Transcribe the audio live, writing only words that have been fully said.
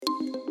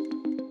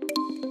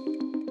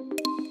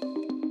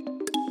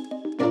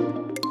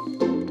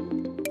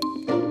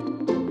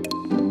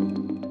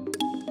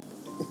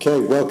Okay,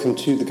 welcome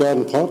to the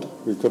Garden Pod.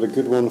 We've got a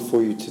good one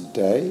for you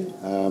today.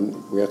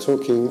 We are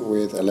talking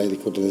with a lady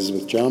called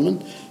Elizabeth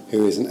Jarman,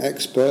 who is an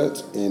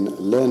expert in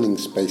learning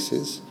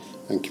spaces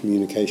and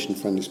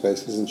communication-friendly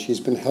spaces, and she's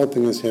been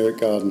helping us here at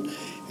Garden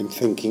in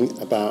thinking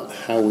about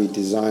how we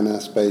design our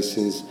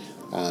spaces,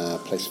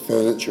 place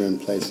furniture in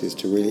places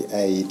to really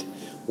aid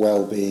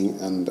well-being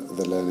and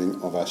the learning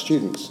of our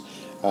students.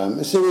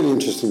 It's a really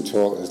interesting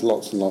talk. There's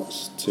lots and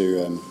lots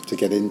to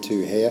get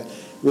into here.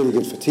 Really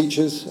good for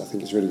teachers. I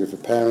think it's really good for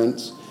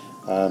parents,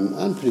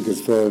 and pretty good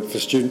for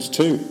students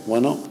too. Why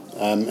not?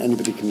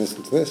 Anybody can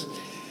listen to this.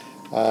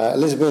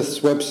 Elizabeth's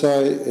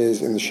website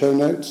is in the show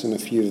notes, and a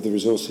few of the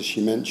resources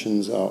she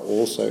mentions are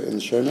also in the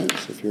show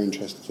notes if you're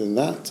interested in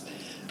that.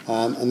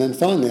 And then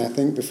finally, I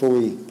think before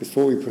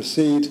we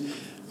proceed,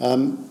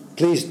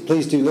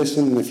 please do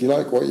listen. And if you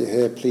like what you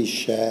hear, please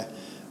share.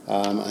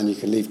 And you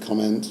can leave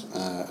comment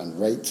and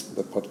rate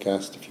the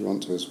podcast if you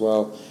want to as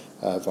well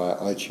via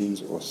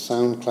iTunes or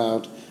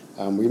SoundCloud.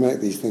 We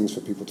make these things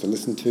for people to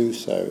listen to,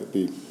 so it'd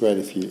be great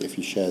if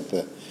you shared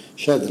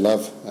the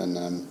love,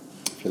 and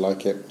if you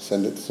like it,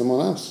 send it to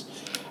someone else.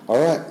 All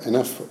right,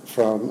 enough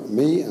from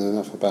me and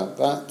enough about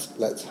that.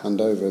 Let's hand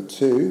over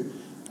to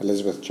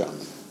Elizabeth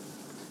Jarman.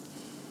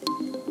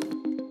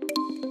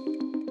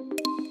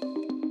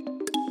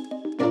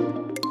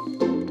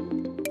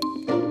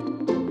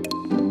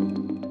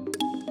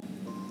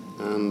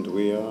 And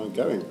we are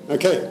going.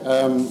 Okay,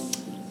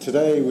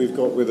 today we've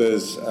got with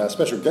us a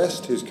special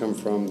guest who's come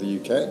from the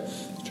UK.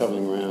 He's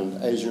travelling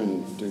around Asia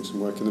and doing some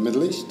work in the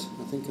Middle East,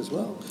 I think, as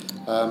well.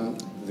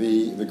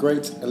 The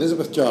great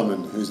Elizabeth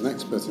Jarman, who's an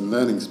expert in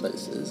learning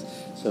spaces.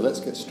 So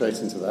let's get straight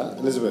into that.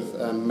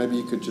 Elizabeth, maybe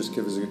you could just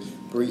give us a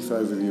brief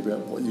overview about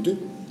what you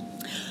do.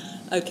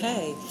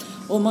 Okay.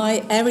 Well,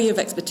 my area of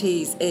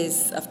expertise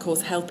is, of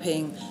course,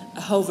 helping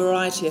a whole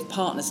variety of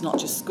partners, not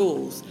just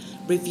schools,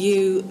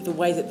 review the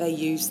way that they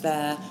use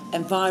their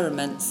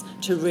environments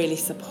to really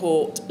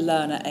support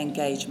learner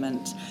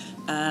engagement.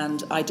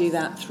 And I do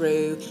that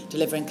through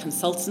delivering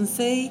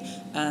consultancy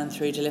and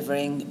through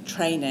delivering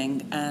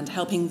training and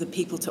helping the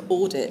people to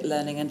audit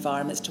learning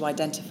environments to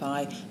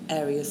identify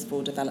areas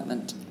for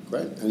development.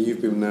 Great. And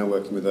you've been now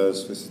working with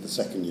us, this is the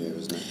second year,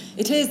 isn't it?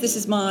 It is. This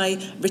is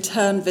my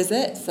return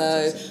visit.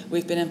 So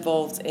we've been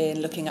involved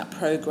in looking at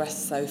progress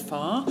so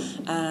far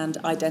and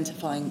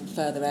identifying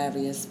further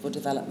areas for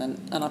development.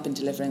 And I've been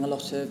delivering a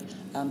lot of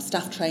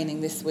staff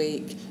training this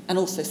week and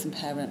also some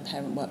parent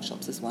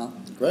workshops as well.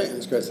 Great.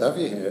 It's great to have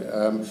you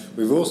here.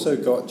 We've also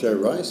got Jo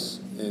Rice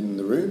in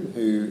the room,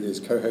 who is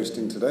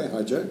co-hosting today.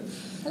 Hi, Jo.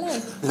 Hello.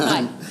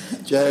 Hi.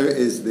 Jo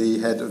is the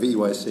head of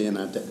EYC and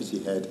our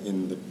deputy head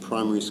in the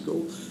primary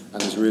school,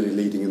 and is really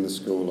leading in the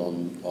school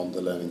on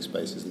the learning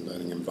spaces and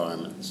learning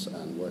environments,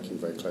 and working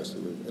very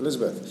closely with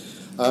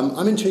Elizabeth.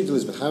 I'm intrigued,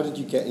 Elizabeth, how did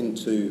you get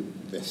into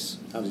this?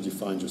 How did you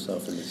find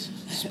yourself in this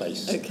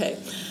space? Okay.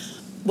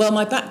 Well,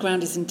 my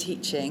background is in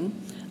teaching.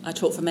 I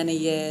taught for many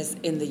years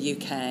in the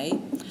UK.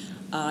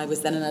 I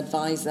was then an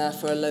advisor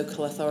for a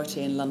local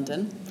authority in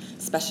London,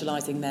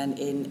 specialising then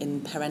in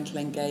parental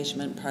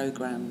engagement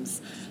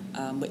programmes,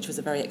 which was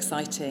a very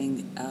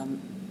exciting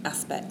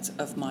aspect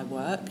of my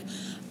work.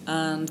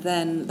 And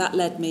then that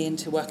led me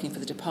into working for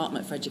the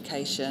Department for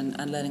Education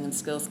and Learning and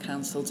Skills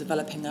Council,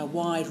 developing a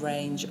wide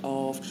range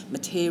of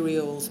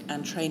materials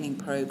and training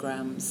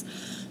programmes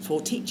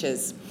for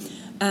teachers.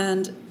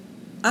 And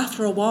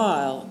after a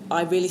while,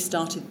 I really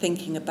started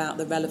thinking about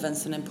the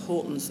relevance and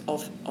importance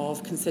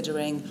of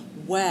considering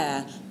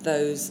where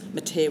those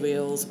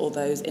materials or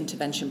those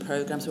intervention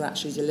programs were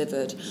actually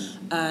delivered.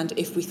 And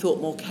if we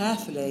thought more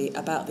carefully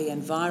about the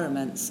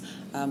environments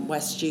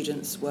where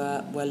students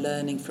were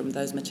learning from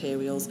those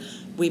materials,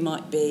 we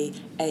might be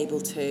able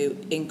to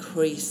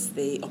increase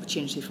the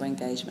opportunity for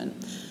engagement.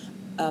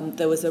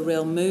 There was a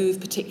real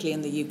move, particularly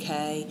in the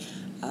UK,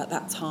 at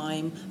that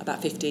time,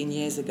 about 15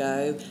 years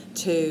ago,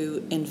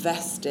 to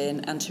invest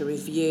in and to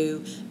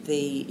review the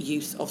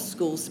use of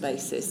school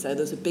spaces. So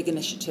there was a big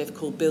initiative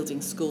called Building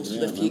Schools for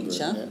the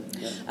Future,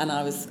 and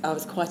I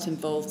was quite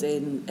involved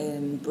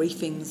in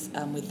briefings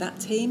with that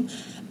team.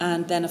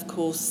 And then, of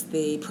course,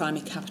 the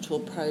Primary Capital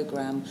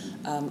Programme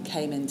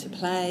came into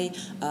play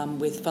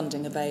with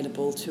funding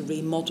available to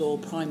remodel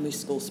primary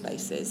school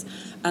spaces.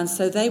 And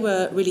so they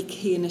were really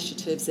key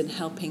initiatives in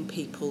helping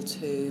people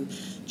to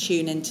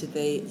tune into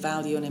the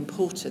value and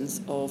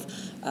importance of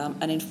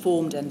an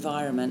informed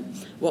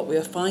environment. What we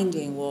were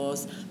finding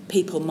was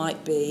people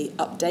might be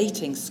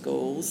updating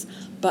schools,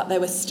 but they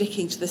were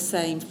sticking to the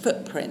same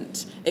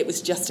footprint. It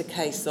was just a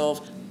case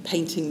of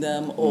painting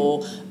them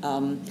or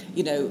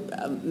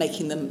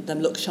making them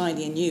look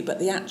shiny and new, but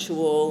the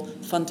actual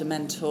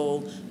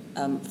fundamental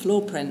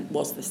floor print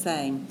was the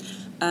same.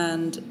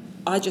 And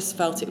I just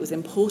felt it was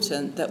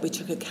important that we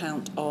took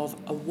account of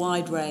a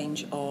wide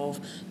range of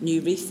new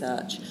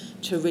research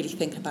to really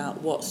think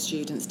about what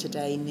students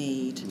today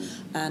need,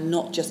 and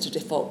not just to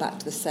default back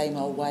to the same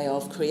old way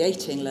of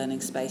creating learning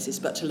spaces,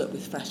 but to look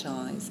with fresh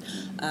eyes.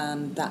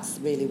 And that's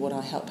really what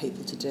I help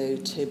people to do,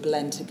 to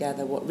blend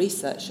together what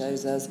research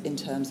shows us in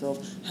terms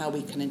of how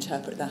we can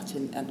interpret that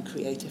and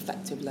create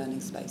effective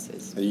learning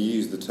spaces. You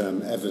use the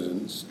term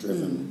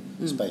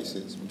evidence-driven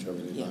spaces, which I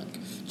really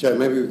like. Jo,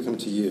 maybe we come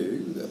to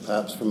you,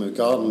 perhaps from a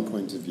garden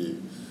point of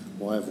view.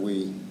 Why have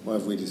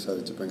we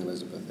decided to bring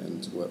Elizabeth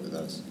in to work with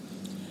us?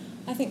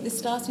 I think the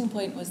starting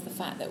point was the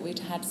fact that we'd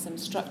had some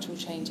structural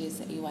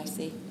changes at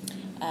EYC.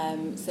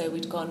 So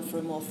we'd gone for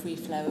a more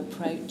free-flow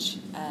approach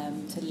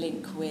to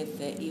link with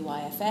the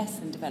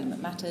EYFS and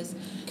Development Matters.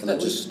 Can I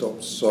just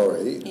stop?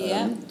 Sorry.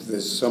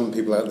 There's some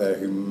people out there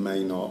who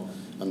may not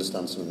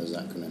understand some of those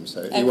acronyms.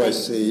 So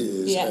EYC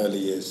is Early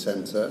Years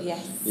Centre.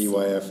 Yes.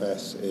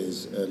 EYFS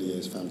is Early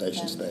Years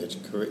Foundation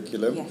Stage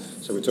Curriculum. Yes.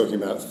 So we're talking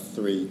about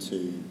 3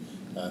 to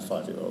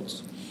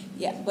 5-year-olds.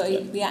 Yeah, but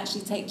we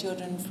actually take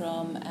children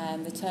from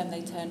the term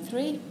they turn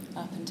 3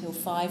 up until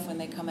 5 when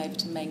they come over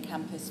to main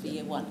campus for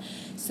year 1.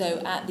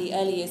 So at the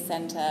Early Years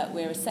Centre,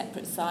 we're a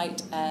separate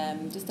site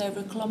just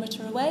over a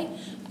kilometre away.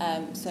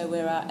 So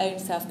we're our own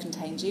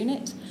self-contained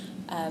unit.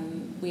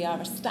 We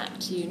are a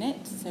stacked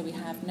unit, so we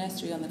have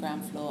nursery on the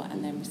ground floor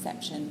and then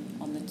reception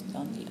on the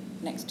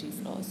next 2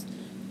 floors.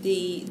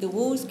 The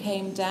walls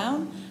came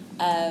down.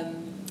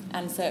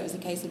 And so it was a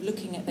case of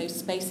looking at those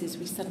spaces.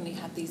 We suddenly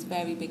had these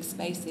very big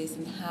spaces,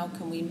 and how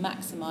can we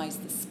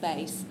maximise the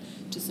space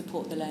to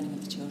support the learning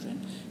of the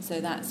children? So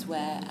that's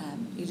where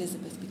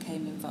Elizabeth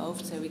became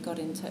involved. So we got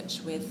in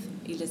touch with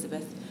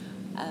Elizabeth.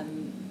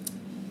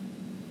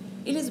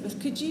 Elizabeth,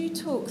 could you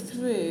talk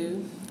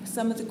through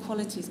some of the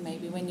qualities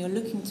maybe when you're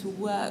looking to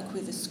work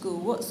with a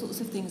school? What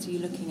sorts of things are you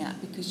looking at?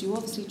 Because you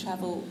obviously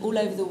travel all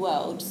over the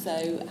world,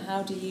 so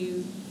how do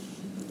you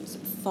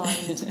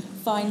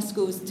find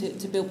schools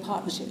to build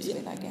partnerships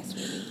with, I guess,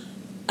 really?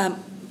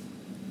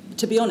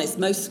 To be honest,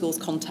 most schools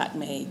contact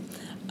me,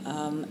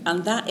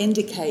 and that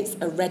indicates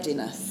a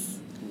readiness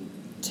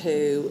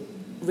to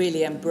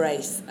really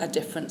embrace a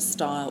different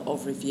style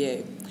of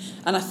review.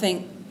 And I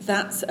think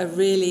that's a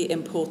really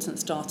important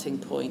starting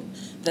point,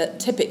 that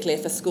typically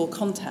if a school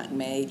contact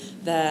me,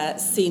 their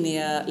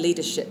senior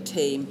leadership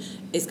team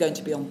is going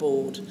to be on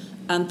board.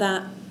 And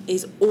that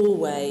is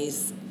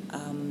always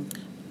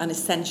an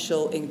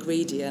essential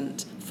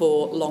ingredient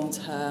for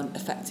long-term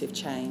effective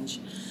change.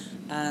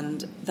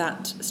 And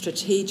that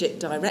strategic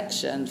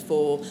direction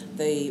for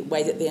the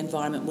way that the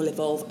environment will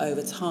evolve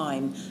over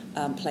time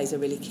plays a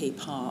really key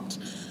part.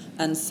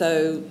 And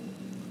so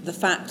the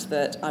fact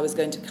that I was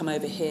going to come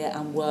over here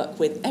and work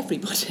with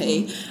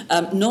everybody,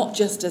 not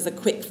just as a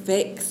quick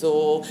fix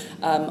or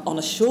on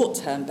a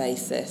short-term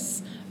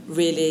basis,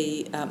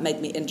 really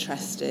made me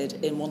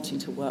interested in wanting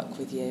to work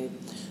with you.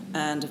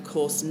 And of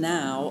course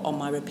now on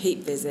my repeat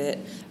visit,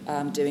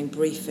 doing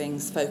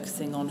briefings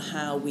focusing on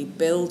how we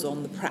build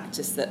on the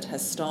practice that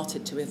has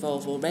started to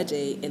evolve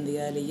already in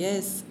the early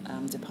years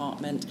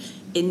department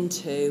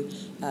into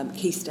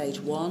Key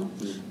Stage 1,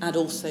 and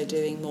also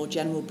doing more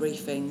general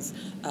briefings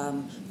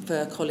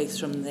for colleagues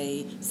from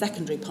the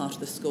secondary part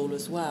of the school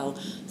as well,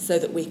 so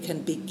that we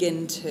can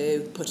begin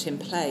to put in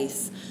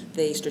place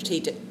the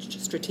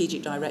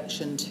strategic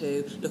direction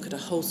to look at a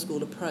whole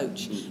school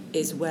approach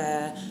is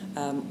where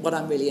what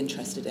I'm really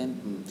interested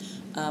in.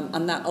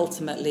 And that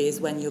ultimately is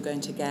when you're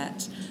going to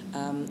get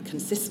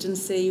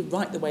consistency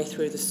right the way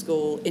through the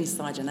school,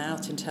 inside and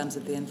out, in terms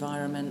of the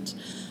environment,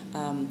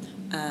 and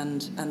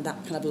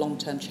that kind of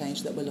long-term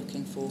change that we're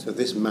looking for. So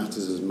this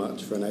matters as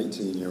much for an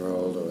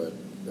 18-year-old or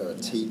a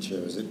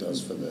teacher as it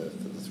does for the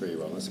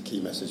 3-year-old. That's a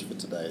key message for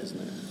today, isn't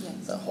it?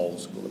 Yes. That whole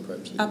school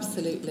approach.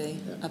 Absolutely,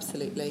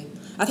 absolutely.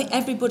 I think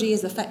everybody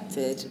is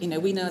affected. You know,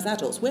 we know as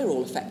adults we're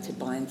all affected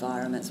by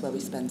environments where we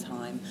spend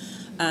time.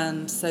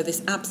 And so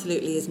this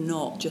absolutely is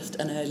not just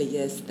an early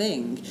years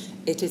thing.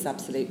 It is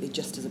absolutely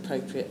just as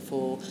appropriate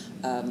for,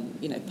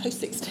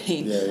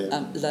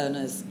 post-16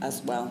 learners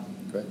as well.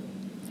 Great.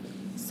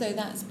 So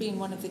that's been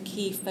one of the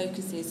key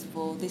focuses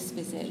for this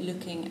visit,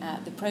 looking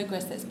at the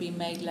progress that's been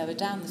made lower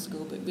down the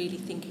school, but really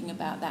thinking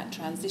about that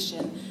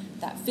transition,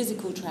 that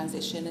physical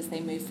transition as they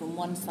move from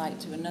one site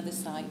to another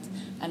site,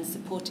 and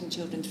supporting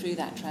children through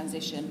that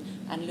transition,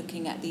 and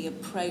looking at the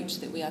approach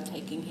that we are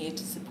taking here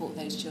to support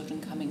those children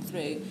coming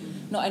through.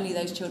 Not only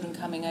those children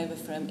coming over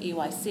from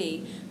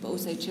EYC, but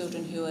also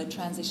children who are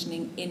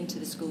transitioning into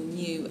the school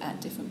new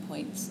at different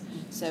points.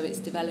 So it's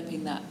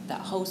developing that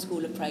whole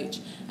school approach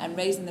and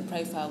raising the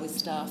profile with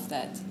staff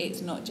that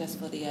it's not just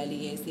for the early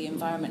years. The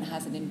environment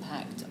has an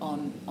impact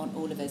on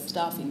all of us,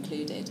 staff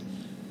included.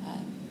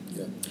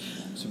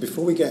 So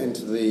before we get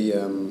into the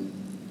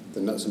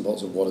nuts and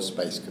bolts of what a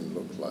space can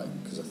look like,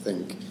 because I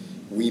think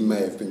we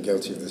may have been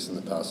guilty of this in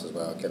the past as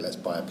well. Okay, let's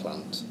buy a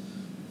plant,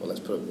 or let's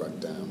put a rug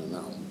down, and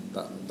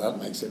that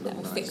makes it look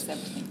nice. Fix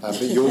everything.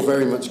 But you're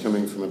very much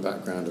coming from a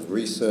background of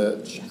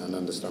research and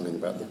understanding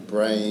about the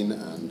brain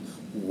and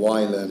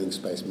why learning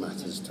space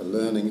matters to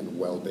learning and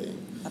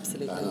well-being.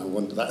 Absolutely. And I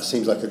wonder, that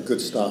seems like a good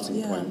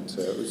starting point.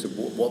 So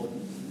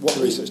what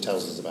the research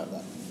tells us about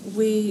that.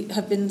 We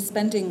have been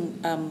spending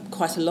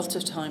quite a lot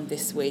of time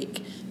this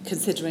week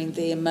considering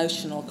the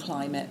emotional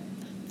climate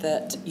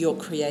that you're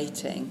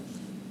creating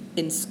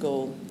in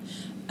school.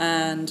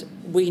 And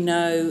we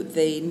know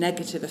the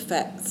negative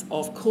effects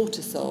of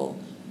cortisol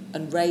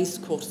and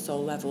raised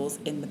cortisol levels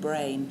in the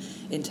brain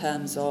in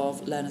terms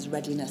of learners'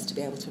 readiness to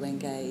be able to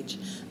engage.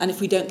 And if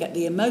we don't get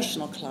the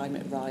emotional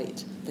climate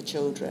right for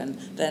children,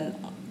 then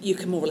you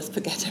can more or less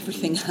forget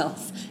everything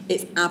else.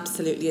 It's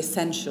absolutely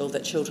essential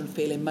that children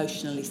feel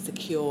emotionally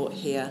secure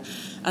here.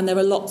 And there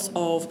are lots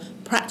of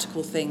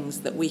practical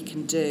things that we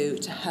can do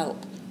to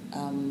help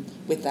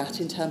with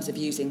that in terms of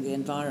using the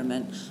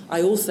environment.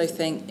 I also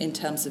think in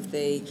terms of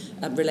the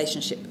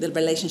relationship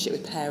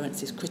with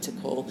parents is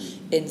critical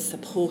in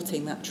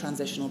supporting that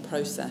transitional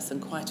process,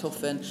 and quite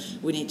often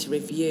we need to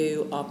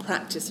review our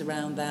practice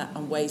around that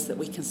and ways that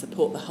we can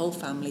support the whole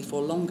family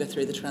for longer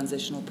through the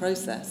transitional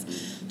process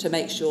to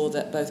make sure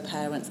that both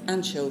parents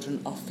and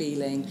children are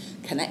feeling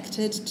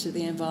connected to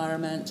the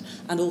environment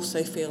and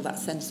also feel that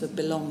sense of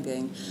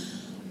belonging.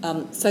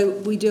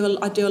 So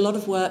I do a lot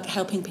of work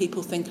helping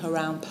people think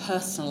around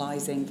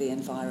personalising the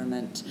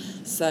environment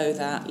so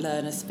that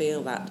learners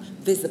feel that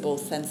visible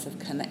sense of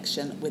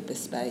connection with the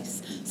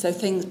space. So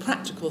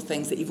practical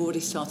things that you've already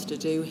started to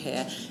do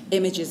here,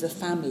 images of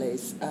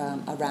families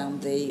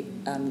around the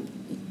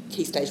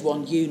Key Stage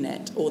 1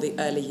 unit or the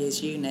early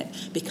years unit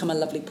become a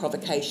lovely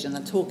provocation, a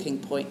talking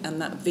point,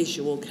 and that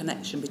visual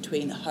connection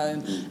between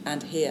home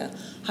and here.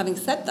 Having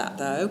said that,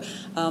 though,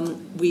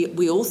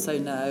 we also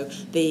know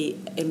the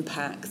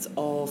impact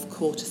of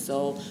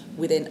cortisol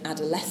within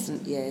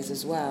adolescent years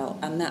as well,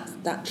 and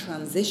that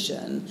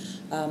transition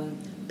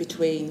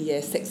between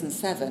year 6 and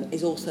 7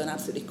 is also an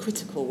absolutely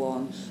critical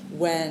one,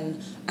 when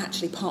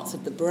actually parts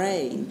of the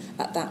brain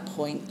at that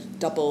point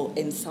double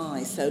in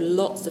size. So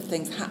lots of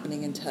things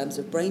happening in terms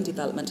of brain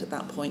development at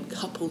that point,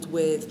 coupled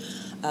with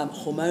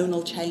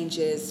hormonal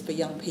changes for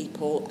young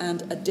people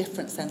and a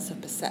different sense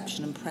of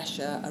perception and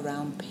pressure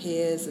around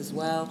peers as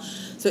well.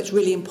 So it's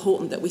really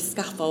important that we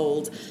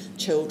scaffold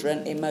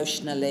children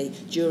emotionally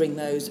during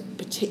those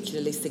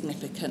particularly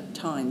significant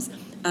times.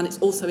 And it's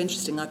also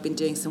interesting, I've been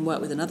doing some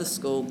work with another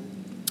school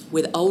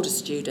with older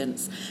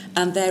students,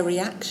 and their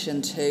reaction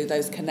to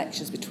those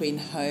connections between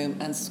home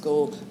and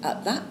school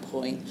at that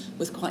point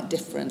was quite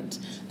different,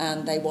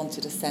 and they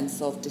wanted a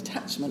sense of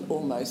detachment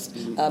almost.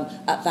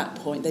 At that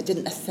point they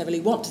didn't necessarily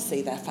want to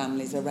see their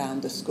families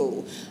around the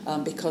school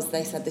because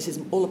they said this is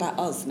all about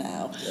us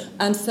now.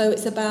 And so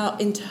it's about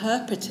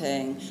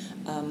interpreting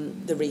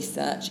the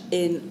research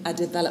in a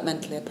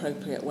developmentally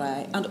appropriate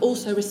way and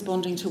also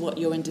responding to what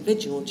your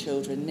individual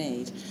children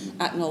need,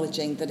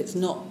 acknowledging that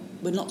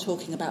we're not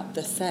talking about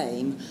the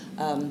same,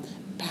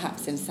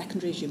 perhaps in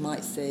secondary as you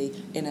might see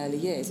in early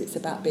years. It's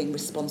about being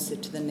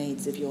responsive to the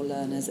needs of your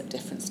learners at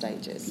different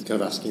stages. You're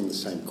kind of asking the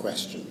same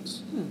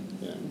questions.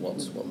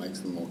 What makes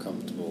them more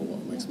comfortable,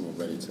 what makes them more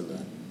ready to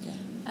learn. Yeah.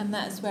 And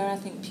that's where I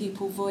think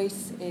pupil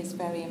voice is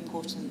very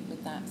important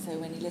with that. So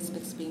when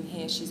Elizabeth's been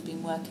here, she's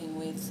been working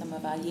with some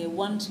of our year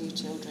 1-2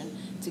 children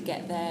to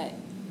get their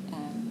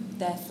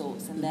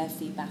thoughts and their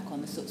feedback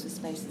on the sorts of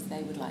spaces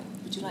they would like.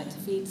 Would you like to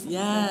feed some?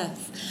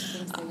 Yes,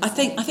 I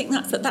think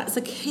that's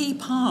a key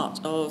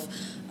part of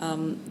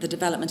the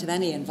development of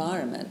any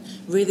environment.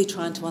 Really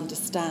trying to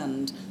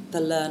understand the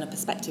learner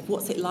perspective.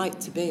 What's it like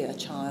to be a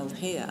child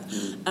here?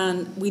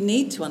 And we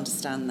need to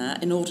understand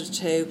that in order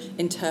to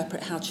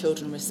interpret how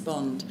children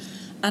respond.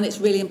 And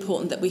it's really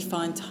important that we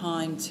find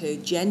time to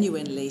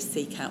genuinely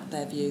seek out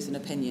their views and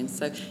opinions.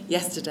 So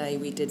yesterday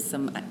we did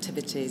some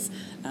activities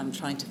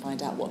trying to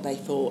find out what they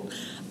thought.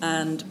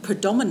 And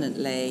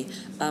predominantly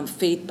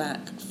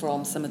feedback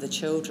from some of the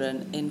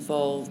children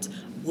involved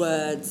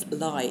words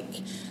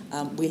like,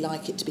 we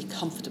like it to be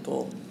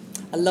comfortable.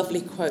 A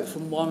lovely quote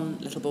from one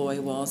little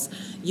boy was,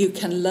 "You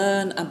can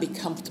learn and be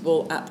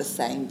comfortable at the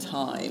same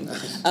time."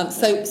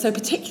 So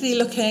particularly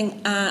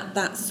looking at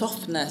that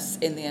softness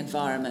in the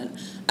environment.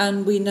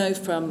 And we know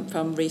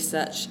from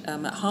research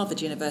at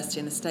Harvard University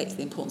in the States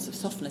the importance of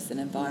softness in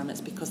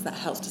environments because that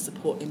helps to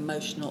support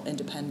emotional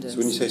independence. So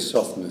when you say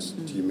softness,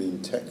 do you mean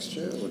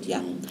texture or do you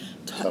mean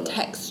colour?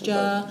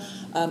 Texture,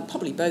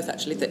 probably both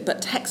actually,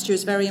 but texture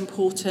is very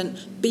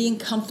important. Being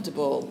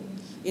comfortable.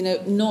 And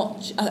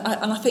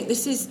I think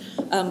this is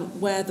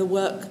where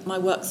my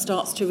work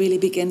starts to really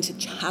begin to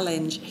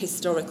challenge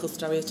historical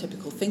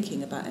stereotypical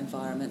thinking about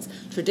environments.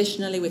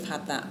 Traditionally, we've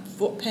had that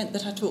footprint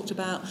that I talked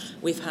about.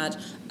 We've had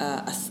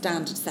a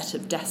standard set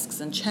of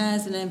desks and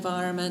chairs in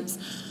environments.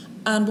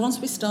 And once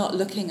we start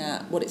looking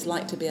at what it's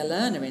like to be a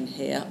learner in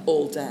here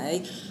all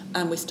day,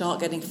 and we start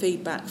getting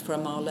feedback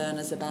from our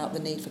learners about the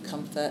need for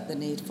comfort, the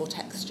need for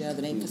texture,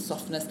 the need for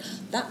softness,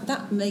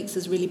 that makes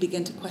us really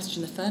begin to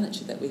question the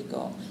furniture that we've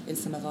got in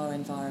some of our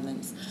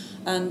environments.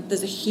 And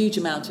there's a huge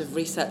amount of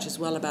research as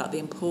well about the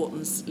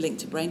importance linked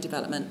to brain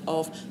development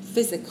of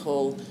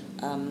physical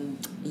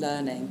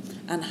learning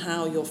and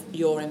how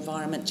your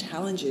environment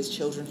challenges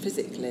children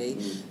physically.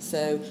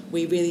 So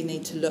we really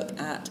need to look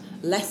at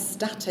less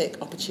static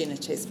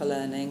opportunities for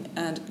learning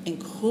and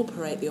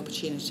incorporate the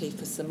opportunity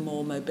for some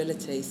more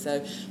mobility.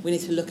 So we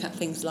need to look at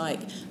things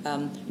like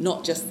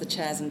not just the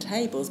chairs and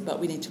tables, but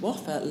we need to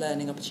offer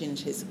learning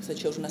opportunities so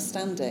children are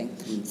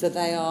standing, so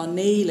they are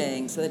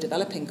kneeling, so they're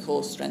developing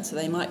core strength, so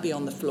they might be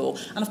on the floor.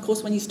 And of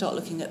course, when you start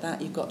looking at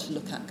that, you've got to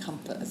look at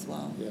comfort as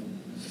well. Yeah.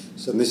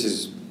 So this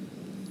is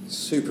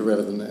super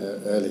relevant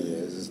at early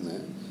years, isn't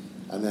it?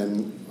 And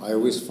then I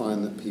always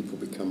find that people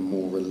become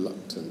more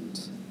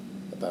reluctant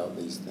about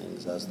these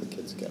things as the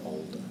kids get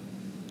older.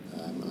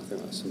 And I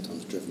think that's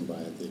sometimes driven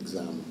by the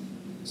exam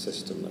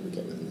system that we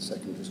get within the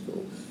secondary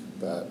school.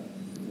 But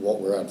what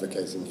we're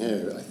advocating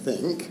here, I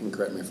think, and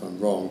correct me if I'm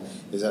wrong,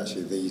 is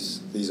actually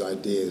these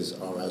ideas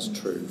are as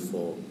true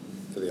for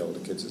the older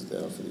kids as they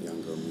are for the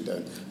younger, and we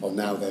don't,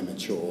 now they're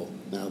mature,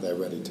 now they're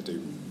ready to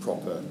do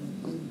proper,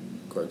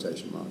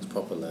 quotation marks,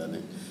 proper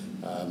learning,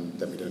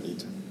 then we don't need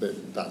to.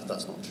 But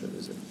that's not true,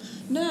 is it?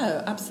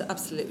 No,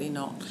 absolutely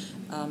not.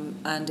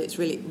 And it's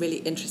really, really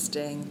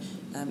interesting.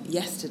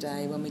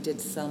 Yesterday, when we did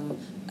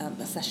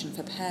a session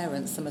for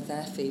parents, some of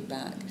their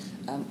feedback,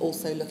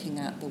 also looking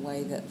at the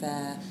way that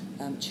their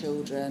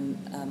children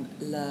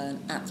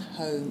learn at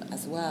home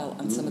as well,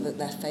 and some of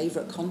their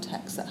favourite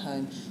contexts at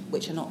home,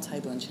 which are not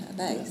table and chair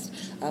based.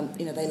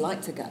 They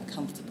like to get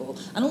comfortable.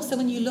 And also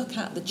when you look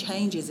at the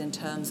changes in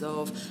terms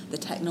of the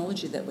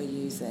technology that we're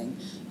using,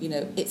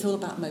 it's all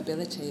about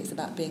mobility. It's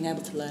about being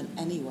able to learn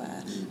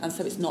anywhere. And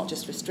so it's not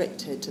just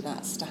restricted to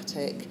that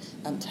static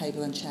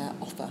table and chair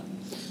offer.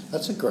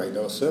 That's a great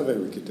little survey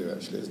we could do,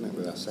 actually, isn't it,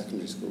 with our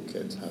secondary school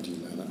kids? How do you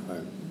learn at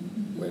home?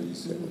 Where do you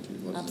sit?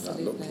 What does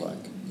that look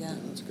like? Yeah,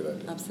 that's a good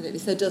idea. Absolutely.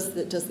 So does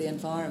the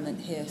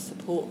environment here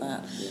support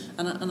that? Yeah.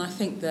 And I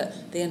think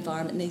that the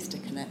environment needs to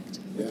connect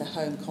with the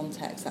home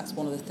context. That's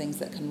one of the things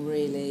that can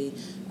really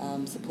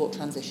support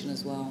transition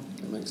as well.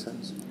 That makes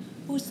sense.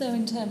 Also,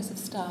 in terms of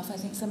staff, I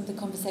think some of the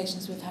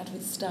conversations we've had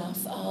with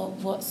staff are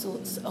what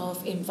sorts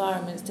of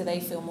environments do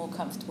they feel more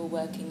comfortable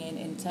working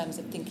in terms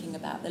of thinking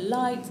about the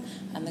light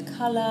and the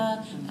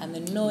colour and the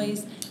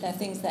noise. They're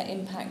things that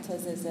impact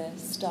us as a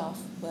staff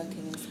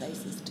working in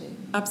spaces too.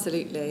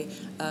 Absolutely.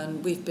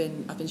 And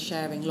I've been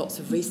sharing lots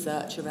of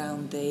research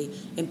around the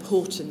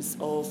importance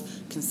of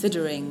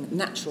considering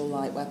natural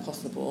light where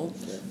possible.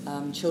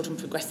 Children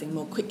progressing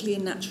more quickly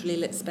in naturally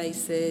lit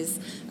spaces.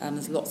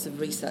 There's lots of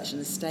research in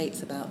the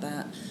States about that.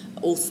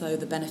 Also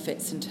the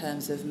benefits in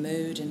terms of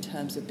mood, in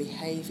terms of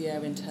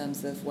behaviour, in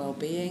terms of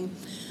well-being.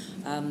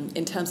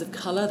 In terms of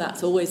colour,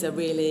 that's always a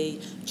really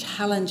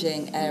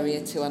challenging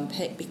area to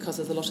unpick because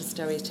there's a lot of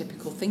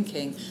stereotypical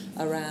thinking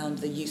around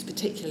the use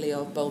particularly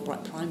of bold,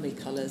 bright primary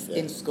colours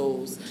in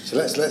schools. So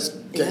let's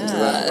get into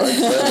that. Right?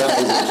 So that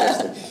is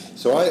interesting.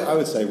 So I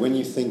would say when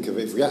you think of,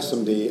 if we ask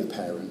somebody, a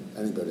parent,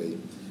 anybody,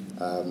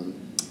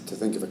 to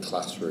think of a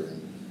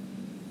classroom,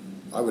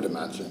 I would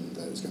imagine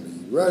that it's going to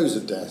be rows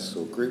of desks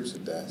or groups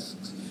of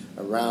desks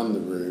around the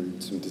room,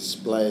 some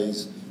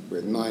displays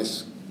with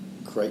nice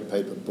crepe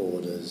paper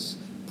borders,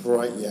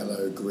 bright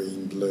yellow,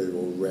 green, blue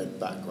or red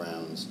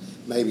backgrounds,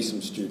 maybe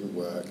some student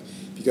work.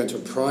 If you go into a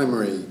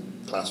primary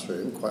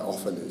classroom, quite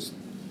often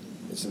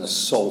it's an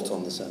assault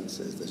on the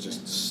senses. There's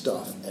just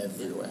stuff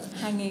everywhere.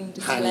 Hanging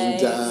displays.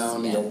 Hanging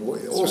down,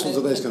 all sorts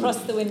of those kind of...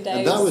 Across the windows.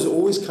 And that was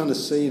always kind of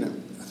seen, I don't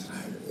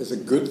know, as a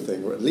good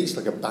thing, or at least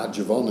like a badge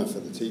of honour for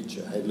the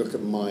teacher. Hey, look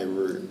at my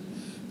room.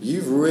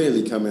 You've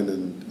really come in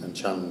and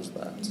challenged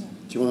that. Yeah.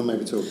 Do you want to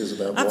maybe talk to us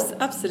about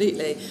what?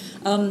 Absolutely.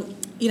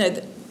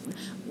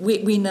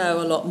 We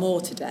know a lot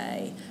more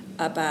today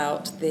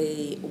about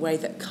the way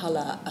that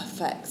colour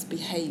affects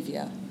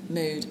behaviour,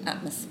 mood,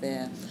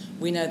 atmosphere.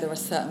 We know there are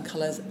certain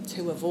colours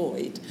to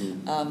avoid.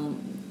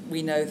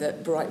 We know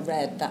that bright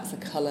red, that's a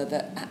colour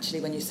that actually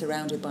when you're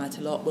surrounded by it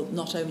a lot will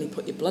not only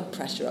put your blood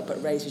pressure up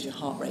but raises your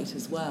heart rate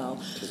as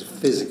well. It's a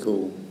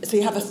physical... So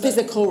you have a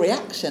physical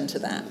reaction to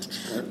that.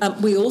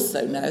 We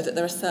also know that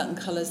there are certain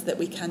colours that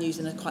we can use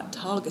in a quite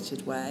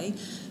targeted way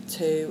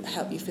to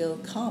help you feel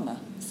calmer.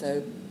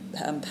 So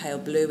pale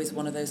blue is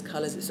one of those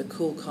colours. It's a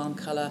cool, calm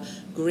colour.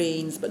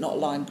 Greens, but not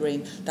lime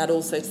green. That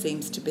also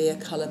seems to be a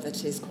colour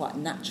that is quite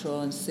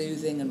natural and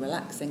soothing and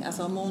relaxing,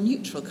 as are more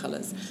neutral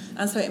colours.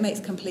 And so it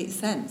makes complete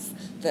sense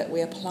that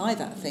we apply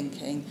that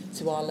thinking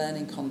to our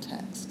learning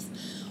contexts.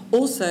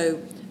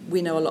 Also,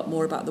 we know a lot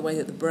more about the way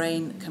that the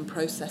brain can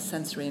process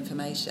sensory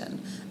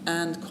information,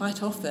 and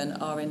quite often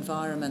our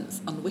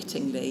environments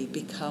unwittingly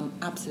become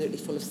absolutely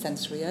full of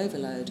sensory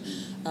overload,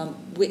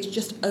 which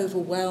just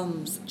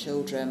overwhelms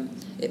children.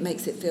 It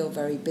makes it feel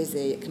very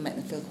busy, it can make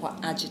them feel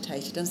quite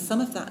agitated, and some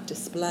of that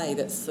display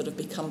that sort of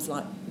becomes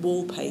like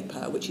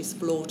wallpaper, which is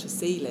floor to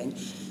ceiling,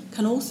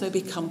 can also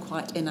become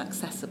quite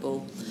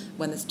inaccessible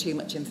when there's too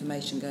much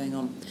information going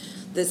on.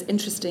 There's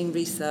interesting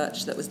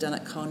research that was done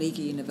at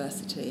Carnegie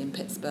University in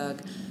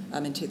Pittsburgh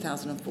in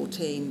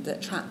 2014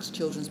 that tracked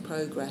children's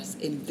progress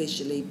in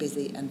visually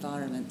busy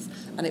environments,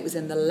 and it was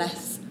in the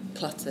less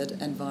cluttered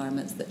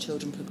environments that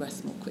children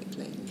progress more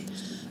quickly.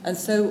 And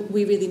so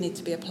we really need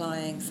to be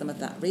applying some of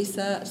that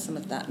research, some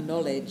of that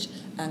knowledge,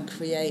 and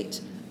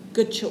create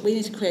we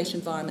need to create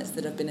environments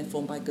that have been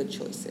informed by good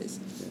choices.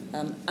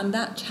 And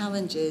that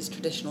challenges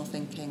traditional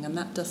thinking, and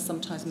that does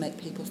sometimes make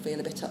people feel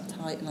a bit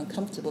uptight and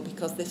uncomfortable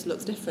because this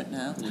looks different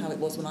now to how it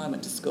was when I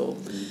went to school.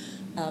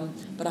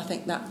 But I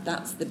think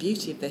that's the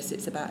beauty of this.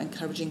 It's about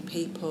encouraging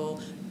people,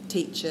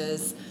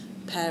 teachers,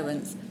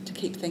 parents to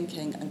keep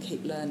thinking and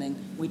keep learning.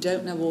 We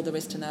don't know all there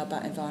is to know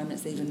about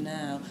environments even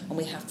now, and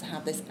we have to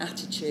have this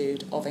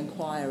attitude of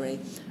inquiry,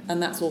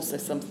 and that's also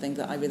something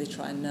that I really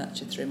try and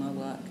nurture through my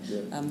work,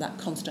 that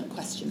constant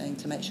questioning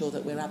to make sure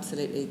that we're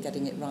absolutely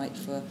getting it right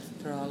for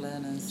our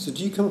learners. So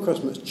do you come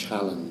across much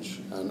challenge?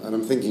 And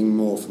I'm thinking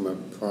more from a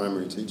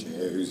primary teacher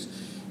here who's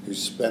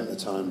spent the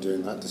time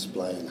doing that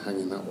display and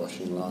hanging that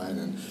washing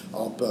line,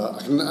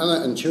 but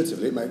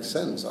intuitively it makes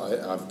sense.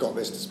 I've got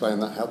this display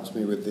and that helps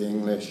me with the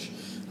English.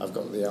 I've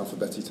got the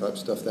alphabety type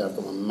stuff there. I've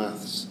got my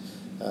maths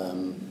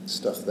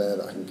stuff there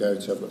that I can go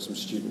to. I've got some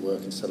student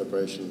work and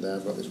celebration there.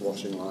 I've got this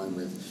washing line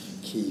with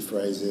key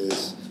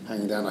phrases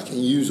hanging down. I can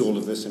use all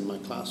of this in my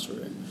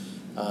classroom,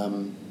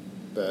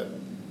 but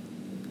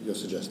you're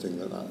suggesting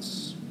that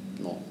that's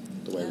not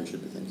the way we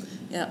should be thinking.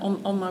 Yeah,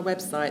 on my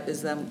website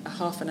there's a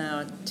half an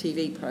hour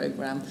TV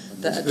programme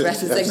that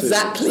addresses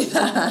exactly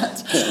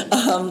that.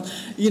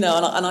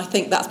 And I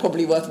think that's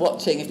probably worth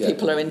watching if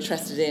people are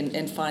interested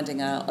in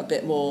finding out a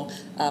bit more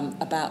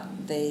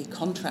about the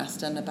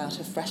contrast and about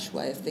a fresh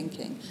way of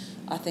thinking.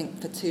 I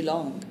think for too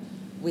long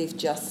we've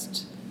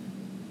just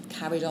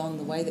carried on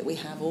the way that we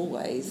have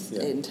always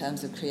in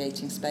terms of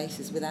creating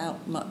spaces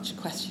without much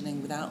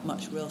questioning, without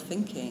much real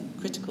thinking,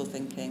 critical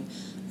thinking,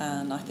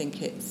 and I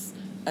think it's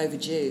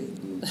overdue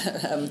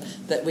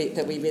that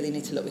we really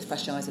need to look with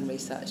fresh eyes and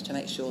research to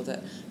make sure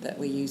that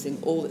we're using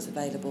all that's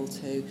available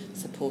to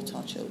support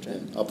our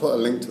children. Yeah. I'll put a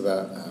link to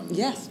that.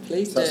 Yes,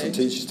 please do. That's from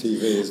Teachers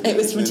TV, isn't it? It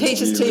was from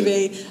Teachers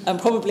TV, and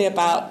probably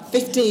about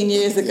 15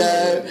 years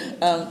ago.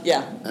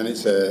 And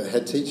it's a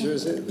head teacher,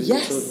 is it?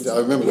 Yes. I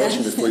remember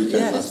watching before you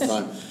came last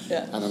time,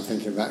 and I'm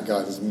thinking that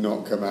guy does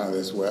not come out of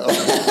this well.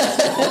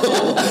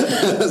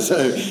 So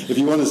if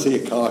you want to see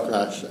a car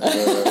crash and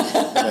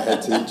a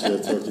head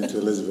teacher talking to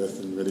Elizabeth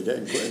and really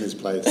getting put in his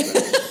place, then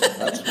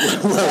that's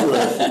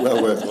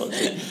well worth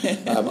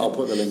watching. I'll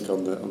put the link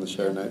on the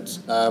show notes.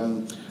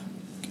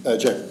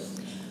 Jo.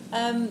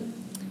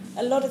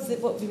 A lot of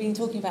what we've been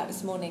talking about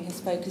this morning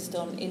has focused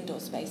on indoor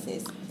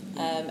spaces.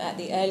 At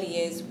the early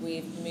years,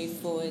 we've moved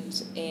forward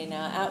in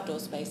our outdoor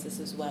spaces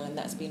as well, and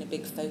that's been a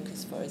big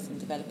focus for us in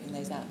developing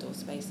those outdoor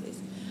spaces.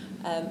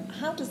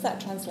 How does that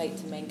translate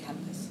to main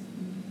campus?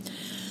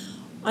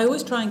 I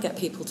always try and get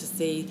people to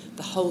see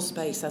the whole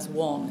space as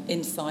one,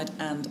 inside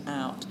and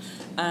out.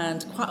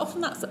 And quite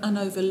often that's an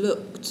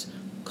overlooked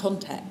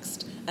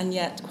context, and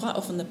yet quite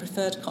often the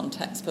preferred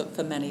context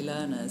for many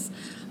learners.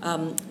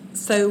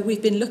 So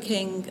we've been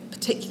looking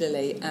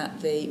particularly at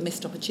the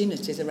missed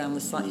opportunities around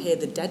the site here,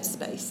 the dead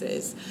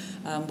spaces,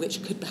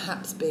 which could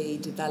perhaps be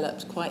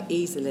developed quite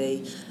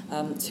easily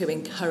to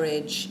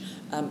encourage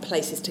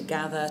places to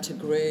gather, to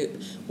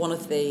group. One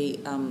of the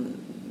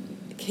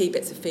key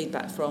bits of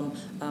feedback from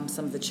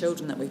some of the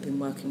children that we've been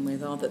working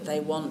with are that they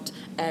want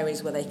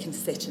areas where they can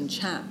sit and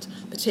chat,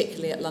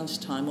 particularly at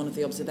lunchtime. One of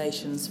the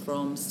observations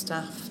from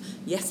staff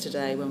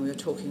yesterday when we were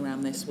talking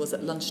around this was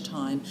at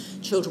lunchtime,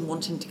 children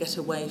wanting to get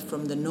away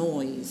from the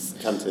noise.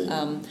 Canteen.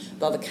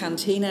 The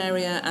canteen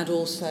area, and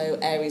also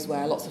areas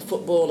where lots of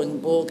football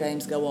and ball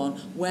games go on.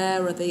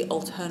 Where are the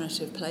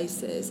alternative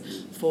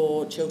places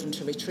for children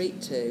to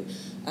retreat to?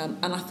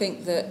 And I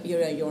think that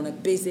you're on a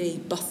busy,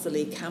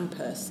 bustly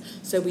campus,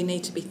 so we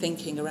need to be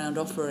thinking around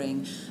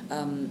offering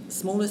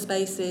smaller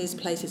spaces,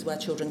 places where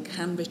children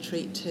can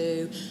retreat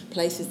to,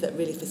 places that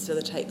really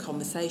facilitate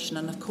conversation,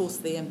 and of course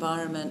the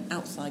environment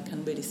outside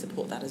can really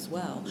support that as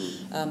well,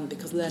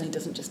 because learning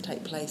doesn't just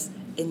take place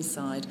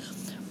inside.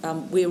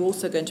 We're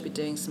also going to be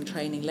doing some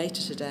training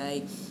later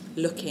today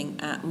looking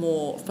at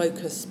more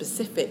focused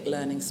specific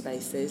learning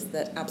spaces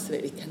that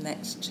absolutely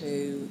connect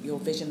to your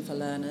vision for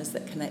learners,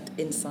 that connect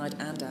inside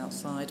and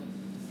outside.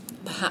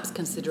 Perhaps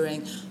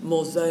considering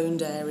more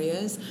zoned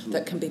areas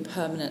that can be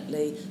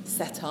permanently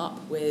set up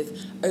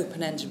with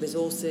open-ended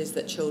resources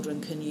that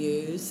children can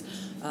use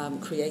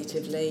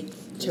creatively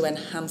to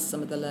enhance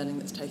some of the learning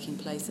that's taking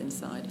place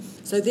inside.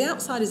 So the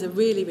outside is a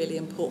really, really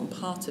important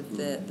part of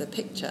the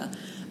picture,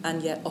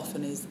 and yet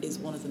often is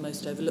one of the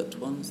most overlooked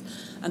ones.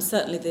 And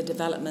certainly the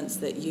developments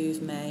that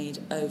you've made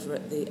over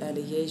at the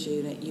early years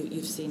unit,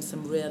 you've seen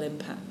some real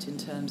impact in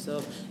terms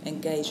of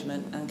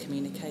engagement and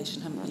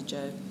communication, haven't you,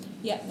 Jo?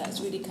 Yeah, that's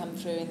really come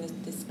through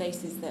in the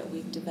spaces that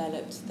we've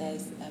developed.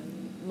 There's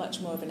much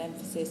more of an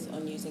emphasis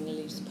on using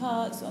loose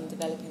parts, on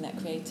developing that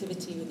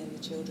creativity within the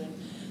children.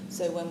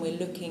 So when we're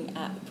looking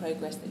at the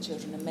progress that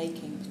children are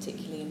making,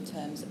 particularly in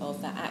terms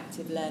of that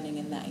active learning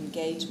and that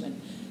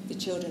engagement, the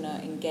children are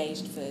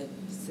engaged for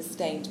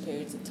sustained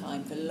periods of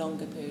time, for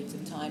longer periods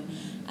of time.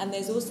 And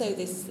there's also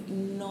this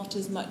not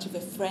as much of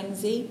a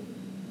frenzy,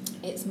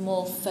 it's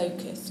more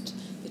focused.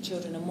 The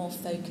children are more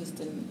focused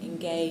and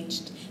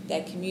engaged,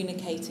 they're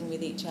communicating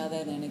with each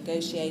other, they're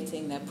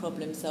negotiating, they're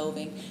problem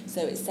solving,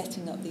 so it's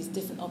setting up these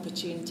different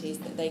opportunities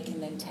that they can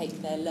then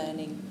take their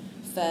learning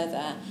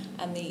further,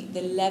 and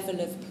the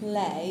level of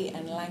play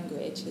and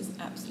language has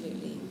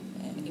absolutely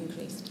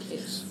increased.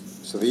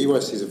 So the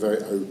EYC is a very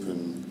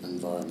open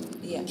environment,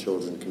 Yeah. and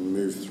children can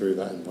move through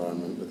that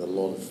environment with a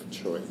lot of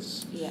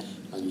choice. Yeah.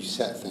 And you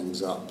set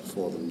things up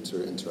for them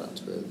to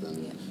interact with,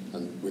 and, Yeah.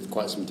 and with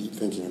quite some deep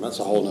thinking, and that's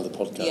a whole other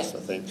podcast, Yeah.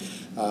 I think.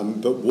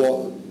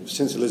 But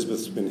since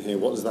Elizabeth's been here,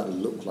 what does that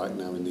look like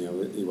now in the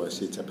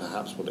EYC to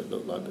perhaps what it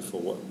looked like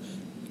before?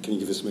 Can you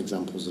give us some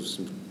examples of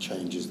some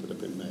changes that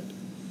have been made?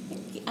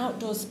 The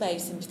outdoor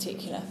space in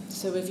particular.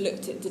 So we've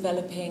looked at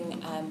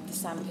developing the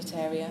sandpit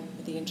area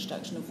with the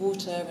introduction of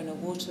water and a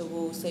water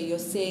wall. So you're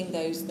seeing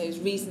those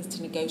reasons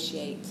to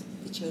negotiate.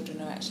 The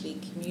children are actually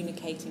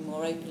communicating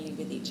more openly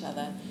with each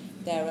other.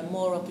 There are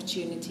more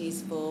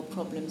opportunities for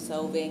problem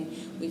solving.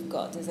 We've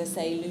got, as I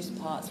say, loose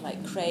parts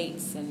like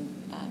crates and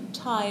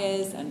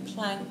tyres and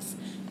planks,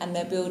 and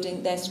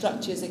their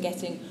structures are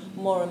getting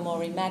more and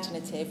more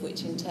imaginative,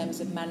 which in terms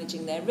of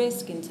managing their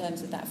risk, in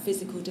terms of that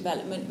physical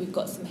development, we've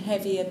got some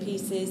heavier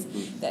pieces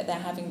that they're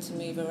having to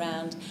move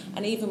around.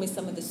 And even with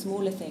some of the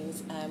smaller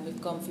things, we've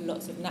gone for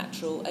lots of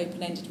natural,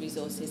 open-ended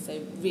resources,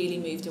 so really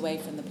moved away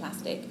from the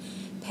plastic.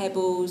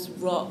 Pebbles,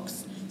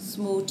 rocks,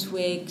 small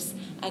twigs,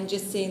 and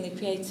just seeing the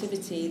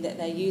creativity that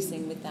they're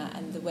using with that,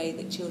 and the way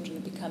that children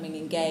are becoming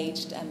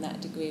engaged, and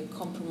that degree of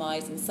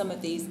compromise, and some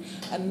of these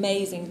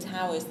amazing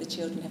towers the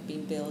children have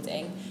been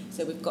building.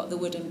 So we've got the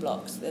wooden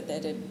blocks that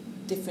are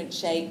different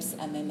shapes,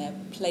 and then they're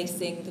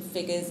placing the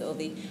figures or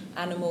the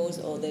animals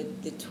or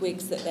the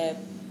twigs that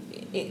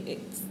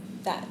it's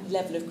that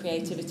level of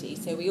creativity.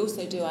 So we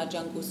also do our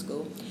jungle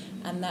school,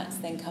 and that's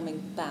then coming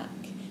back.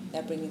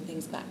 They're bringing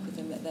things back with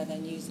them that they're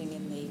then using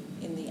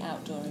in the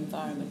outdoor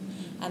environment.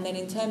 And then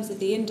in terms of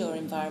the indoor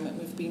environment,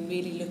 we've been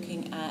really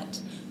looking at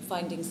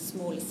finding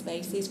smaller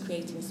spaces,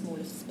 creating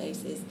smaller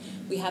spaces.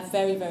 We have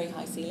very, very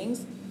high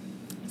ceilings,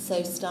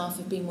 so staff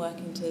have been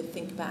working to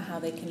think about how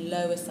they can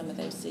lower some of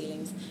those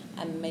ceilings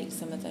and make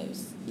some of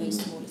those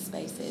smaller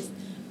spaces.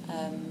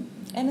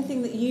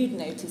 Anything that you'd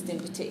noticed in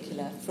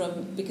particular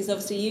because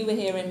obviously you were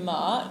here in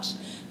March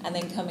and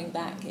then coming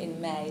back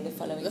in May the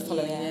following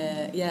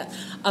year. Yeah.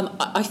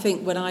 I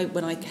think when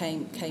I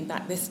came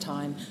back this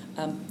time,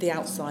 the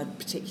outside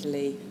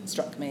particularly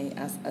struck me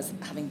as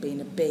having been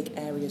a big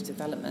area of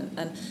development,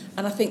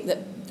 and I think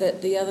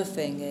that the other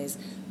thing is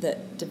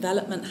that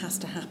development has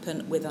to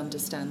happen with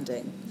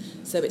understanding.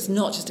 So it's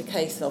not just a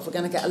case of we're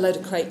going to get a load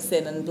of crates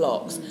in and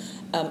blocks,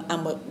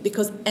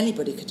 because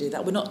anybody could do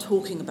that. We're not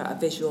talking about a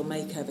visual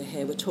makeover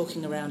here. We're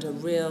talking around a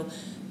real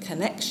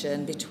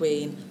connection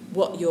between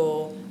what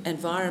your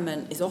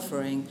environment is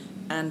offering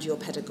and your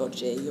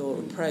pedagogy, your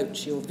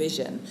approach, your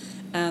vision.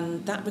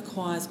 And that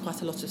requires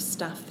quite a lot of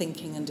staff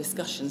thinking and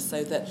discussion,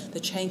 so that the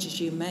changes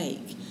you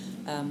make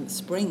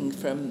spring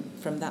from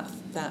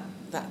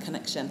that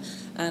connection,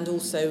 and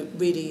also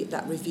really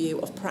that review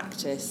of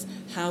practice.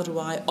 How do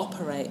I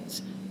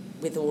operate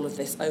with all of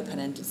this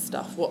open-ended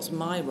stuff? What's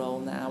my role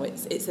now?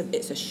 It's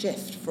a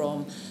shift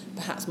from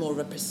perhaps more of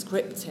a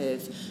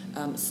prescriptive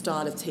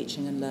style of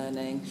teaching and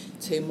learning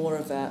to more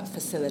of a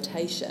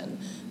facilitation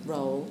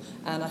role.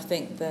 And I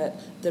think that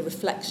the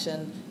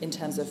reflection in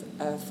terms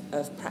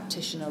of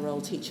practitioner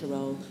role, teacher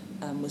role,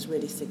 was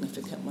really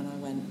significant when I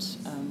went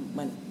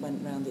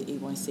round the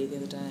EYC the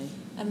other day.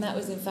 And that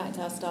was in fact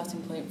our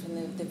starting point from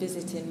the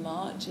visit in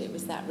March. It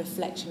was that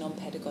reflection on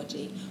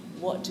pedagogy.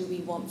 What do we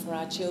want for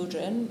our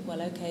children?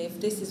 Well, okay, if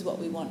this is what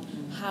we want,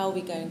 how are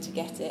we going to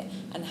get it,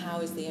 and how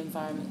is the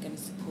environment going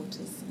to support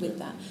us with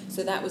that?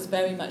 So that was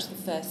very much the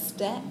first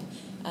step.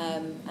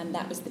 And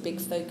that was the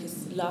big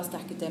focus last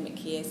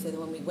academic year, so that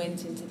when we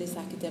went into this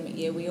academic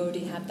year we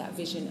already had that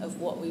vision of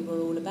what we were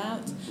all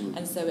about,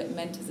 and so it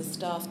meant as a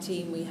staff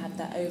team we had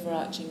that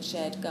overarching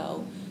shared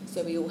goal,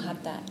 so we all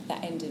had that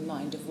end in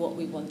mind of what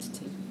we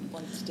wanted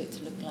it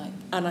to look like.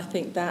 And I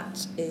think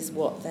that is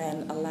what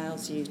then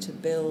allows you to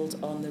build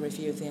on the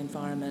review of the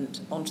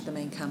environment onto the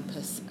main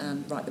campus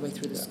and right the way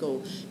through the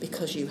school,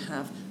 because you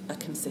have a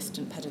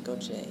consistent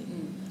pedagogy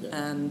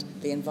and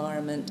the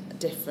environment,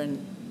 different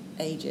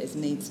ages,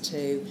 needs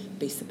to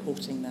be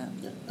supporting that.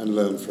 Yeah. And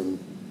learn from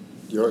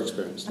your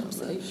experience down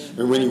there.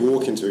 Absolutely. And when you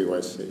walk into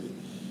EYC,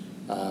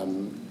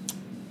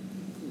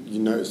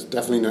 you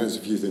definitely notice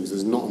a few things.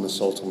 There's not an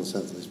assault on the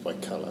sense that it's by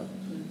colour.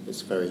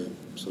 It's very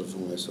sort of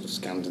almost sort of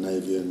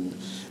Scandinavian,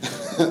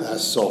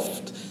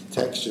 soft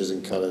textures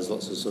and colours,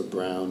 lots of sort of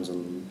browns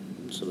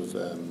and sort of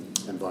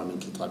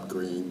environmental type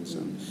greens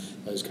and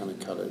those kind of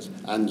colours.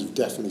 And you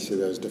definitely see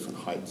those different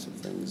heights of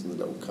things and the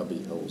little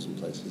cubby holes and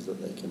places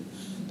that the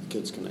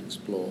kids can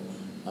explore.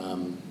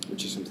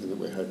 which is something that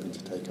we're hoping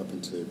to take up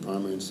into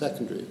primary and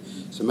secondary.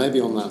 So maybe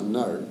on that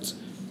note,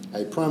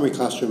 a primary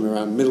classroom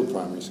around middle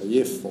primary, so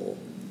year 4,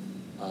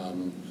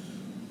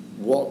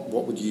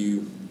 what would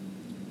you,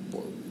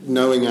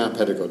 knowing our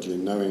pedagogy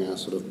and knowing our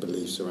sort of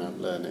beliefs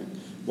around learning,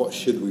 what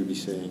should we be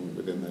seeing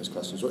within those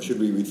classrooms? What should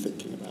we be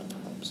thinking about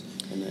perhaps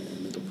in a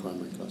middle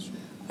primary classroom?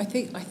 I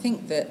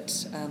think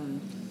that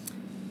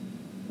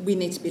we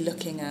need to be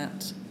looking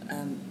at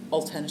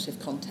alternative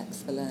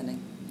contexts for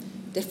learning,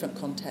 different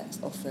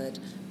contexts offered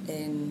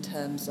in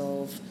terms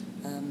of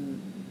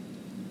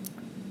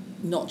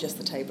not just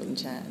the table and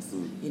chairs.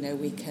 You know,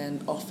 we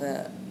can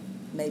offer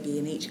maybe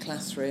in each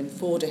classroom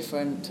 4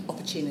 different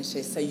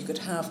opportunities. So you could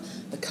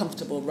have the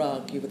comfortable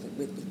rug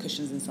with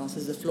cushions and so on, so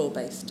there's a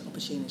floor-based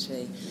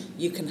opportunity.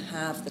 You can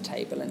have the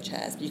table and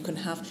chairs. You can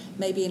have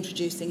maybe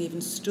introducing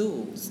even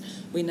stools.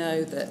 We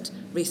know that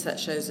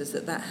research shows us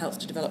that helps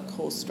to develop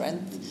core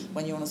strength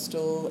when you're on a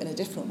stool in a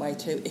different way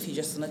to if you're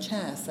just on a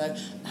chair. So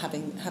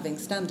having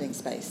standing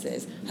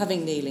spaces,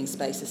 having kneeling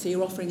spaces, so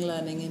you're offering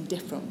learning in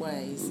different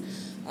ways,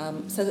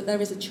 so that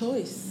there is a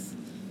choice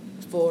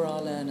for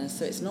our learners.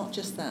 So it's not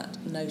just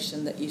that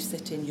notion that you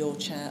sit in your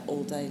chair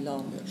all day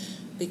long,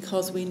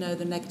 because we know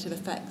the negative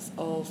effects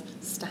of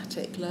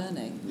static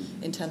learning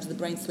in terms of the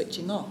brain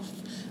switching off.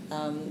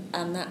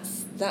 And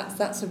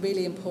that's a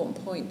really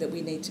important point, that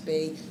we need to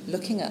be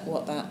looking at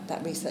what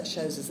that research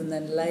shows us and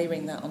then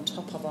layering that on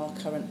top of our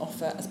current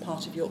offer as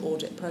part of your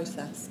audit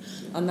process.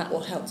 And that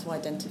will help to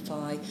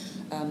identify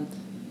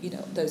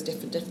those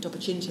different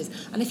opportunities.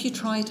 And if you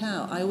try it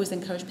out, I always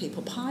encourage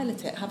people,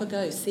 pilot it, have a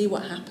go, see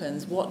what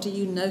happens, what do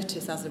you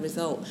notice as a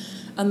result?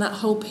 And that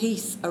whole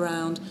piece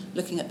around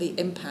looking at the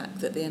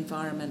impact that the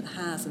environment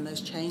has and those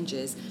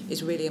changes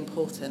is really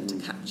important to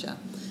capture,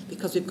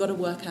 because we've got to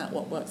work out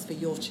what works for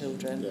your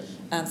children.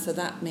 And so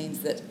that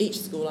means that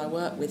each school I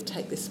work with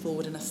take this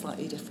forward in a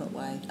slightly different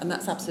way, and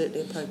that's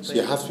absolutely appropriate. So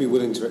you have to be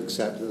willing to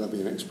accept that there'll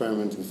be an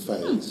experimental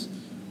phase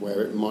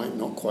where it might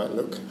not quite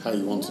look how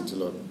you want it to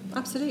look.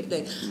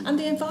 Absolutely. And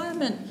the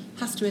environment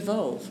has to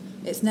evolve.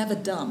 It's never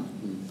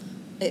done.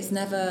 It's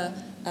never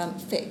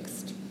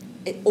fixed.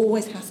 It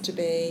always has to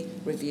be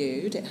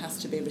reviewed. It has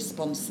to be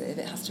responsive.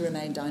 It has to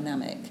remain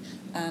dynamic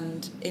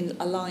and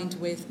aligned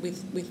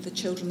with the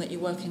children that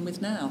you're working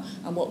with now.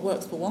 And what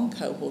works for one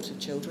cohort of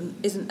children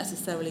isn't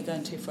necessarily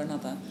going to for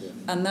another.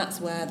 And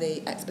that's where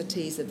the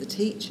expertise of the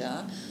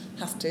teacher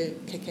has to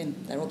kick in,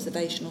 their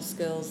observational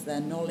skills, their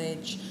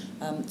knowledge,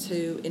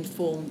 to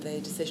inform the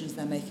decisions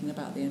they're making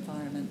about the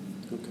environment.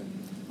 Okay.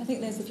 I think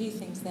there's a few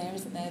things there,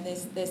 isn't there?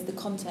 There's the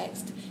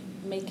context,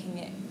 making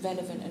it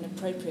relevant and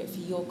appropriate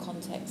for your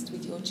context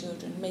with your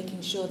children,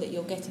 making sure that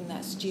you're getting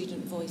that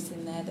student voice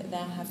in there, that they're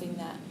having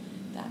that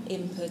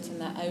input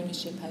and that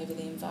ownership over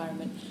the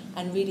environment,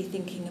 and really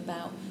thinking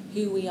about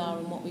who we are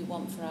and what we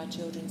want for our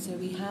children. So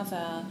we have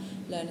our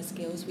learner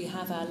skills, we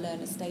have our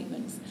learner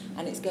statements,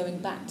 and it's going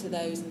back to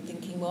those and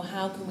thinking, well,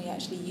 how can we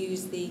actually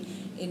use the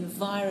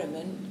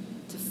environment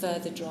to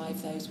further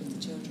drive those with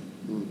the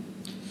children?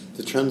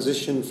 The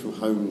transition from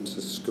home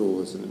to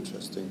school is an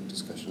interesting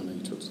discussion. I know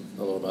you talked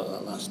a lot about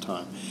that last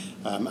time.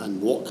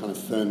 And what kind of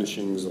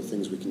furnishings or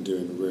things we can do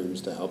in the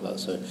rooms to help that.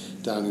 So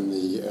down in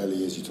the early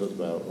years you talked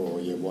about,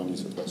 or year 1 you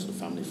talked about sort of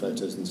family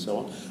photos and so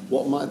on.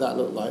 What might that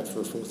look like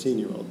for a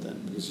 14-year-old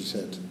then? Because you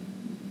said,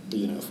 a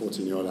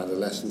 14-year-old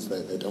adolescents,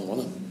 they don't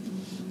want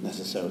to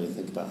necessarily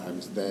think about home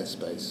as their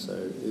space. So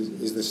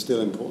is there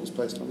still importance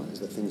placed on that? Is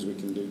there things we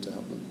can do to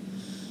help them?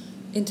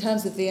 In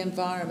terms of the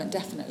environment,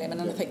 definitely. I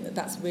mean, I think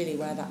that's really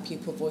where that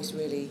pupil voice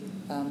really,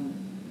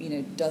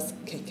 does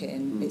kick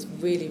in. It's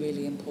really,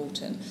 really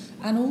important.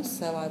 And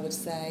also, I would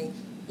say,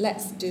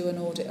 let's do an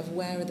audit of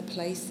where are the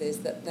places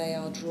that they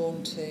are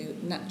drawn to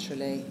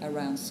naturally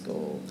around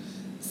school.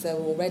 So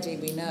already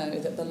we know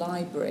that the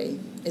library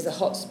is a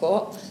hot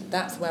spot.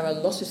 That's where a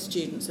lot of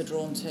students are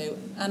drawn to.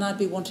 And I'd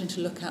be wanting to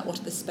look at what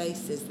are the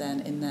spaces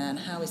then in there and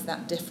how is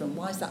that different?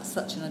 Why is that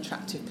such an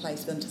attractive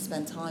place for them to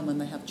spend time when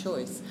they have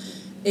choice?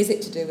 Is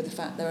it to do with the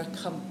fact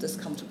there's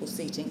comfortable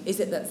seating? Is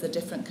it that's a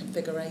different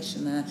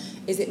configuration there?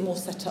 Is it more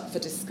set up for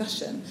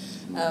discussion?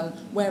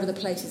 Where are the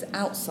places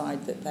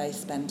outside that they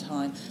spend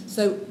time?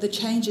 So the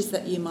changes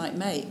that you might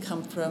make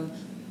come from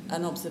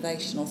an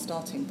observational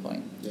starting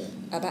point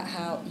about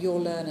how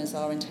your learners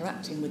are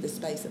interacting with the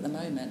space at the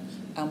moment,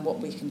 and what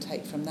we can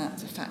take from that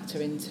to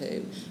factor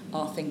into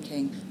our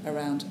thinking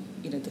around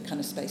the kind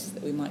of spaces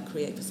that we might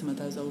create for some of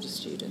those older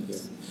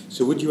students.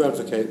 So would you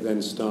advocate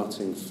then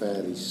starting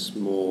fairly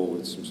small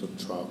with some sort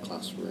of trial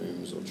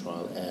classrooms or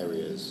trial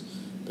areas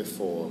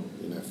before,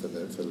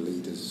 for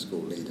leaders,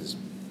 school leaders?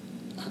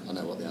 I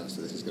know what the answer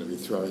to this is going to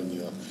be, throwing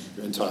your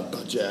entire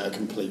budget at a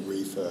complete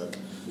refurb.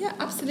 Yeah,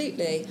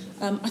 absolutely.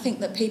 I think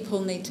that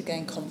people need to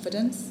gain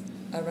confidence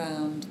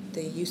around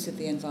the use of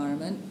the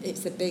environment.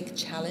 It's a big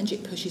challenge.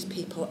 It pushes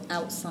people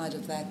outside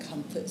of their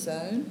comfort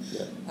zone.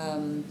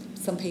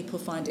 Some people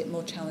find it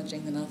more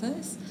challenging than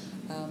others.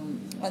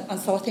 And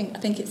so I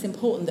think it's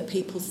important that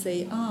people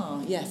see,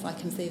 yes, I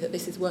can see that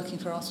this is working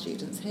for our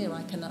students here.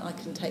 I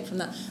can take from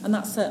that, and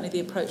that's certainly the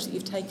approach that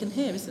you've taken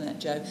here, isn't it,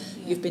 Jo?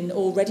 Yeah. You've been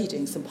already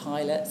doing some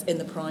pilots in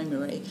the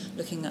primary,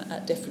 looking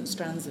at different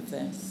strands of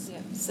this.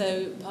 Yeah.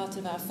 So part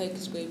of our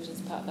focus groups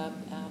is part of our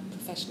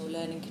professional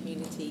learning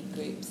community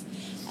groups.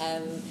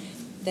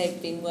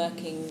 They've been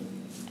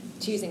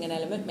choosing an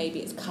element, maybe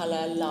it's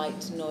colour,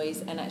 light,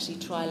 noise, and actually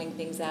trialling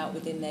things out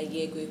within their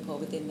year group or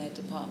within their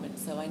department.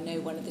 So I know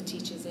one of the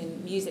teachers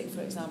in music,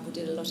 for example,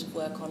 did a lot of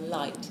work on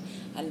light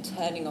and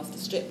turning off the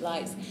strip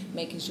lights,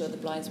 making sure the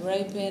blinds were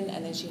open,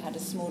 and then she had a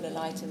smaller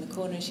light in the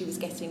corner, and she was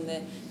getting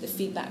the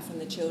feedback from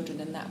the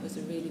children, and that was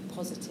a really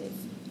positive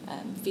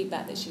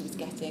feedback that she was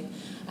getting.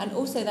 And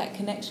also that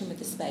connection with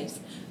the space.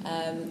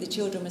 The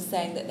children were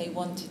saying that they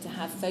wanted to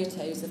have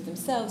photos of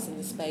themselves in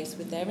the space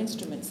with their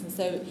instruments, and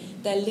so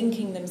they're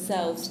linking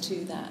themselves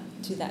to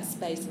that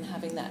space and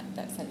having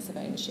that sense of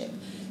ownership.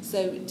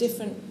 So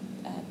different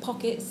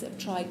pockets have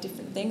tried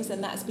different things,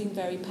 and that's been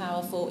very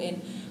powerful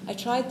in, I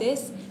tried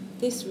this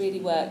really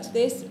worked,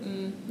 this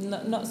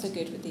not so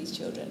good with these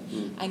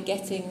children. And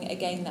getting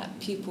again that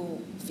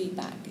pupil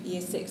feedback. Year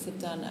 6 have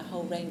done a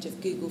whole range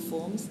of Google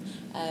forms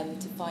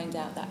to find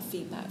out that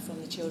feedback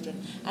from the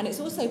children, and it's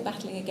also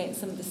battling against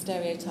some of the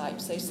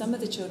stereotypes. So some of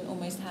the children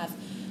almost have,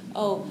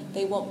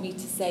 they want me to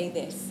say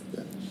this.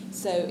 Yeah.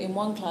 So in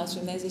one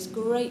classroom there's this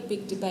great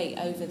big debate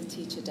over the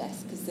teacher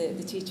desk, because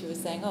the teacher was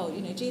saying,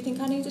 do you think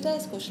I need a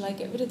desk, or shall I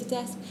get rid of the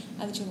desk?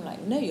 And the children were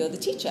like, no, you're the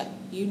teacher,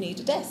 you need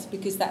a desk,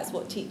 because that's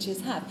what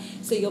teachers have.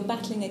 So you're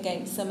battling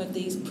against some of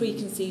these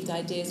preconceived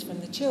ideas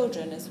from the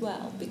children as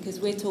well, because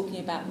we're talking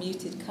about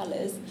muted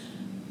colours,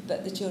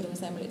 but the children were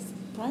saying, well, it's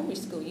primary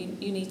school,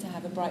 you need to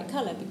have a bright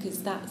colour,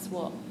 because that's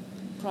what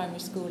primary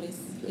school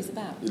is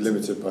about. You're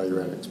limited by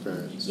your own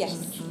experience.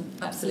 Yes,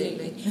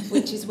 absolutely.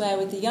 Which is where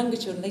with the younger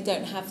children, they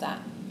don't have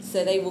that.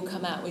 So they will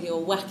come out with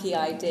your wacky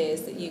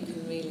ideas that you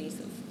can really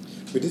sort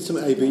of... We did some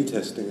A/B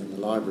testing in the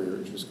library,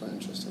 which was quite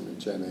interesting with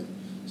Jenny.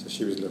 So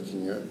she was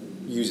looking at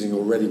using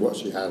already what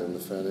she had in the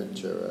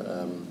furniture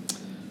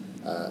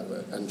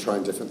and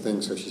trying different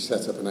things. So she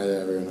set up an A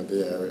area and a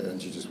B area,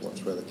 and she just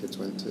watched where the kids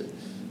went to.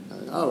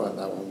 Right,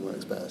 that one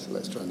works better, so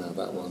let's try now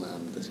that one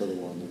and this other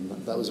one.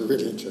 And that was a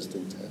really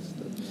interesting test.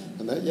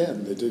 And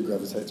they do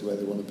gravitate to where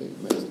they want to be.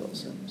 It makes a lot of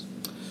sense.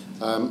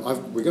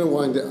 We're going to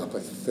wind it up, I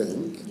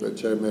think. But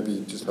Jo,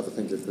 maybe just have a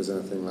think if there's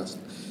anything last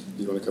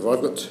you want to cover.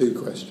 I've got 2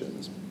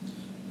 questions.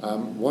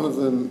 One of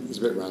them is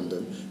a bit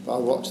random, but I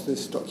watched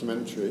this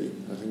documentary.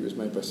 I think it was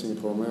made by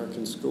Singapore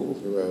American School,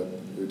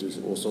 who do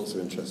all sorts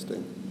of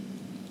interesting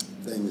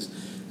things.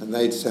 And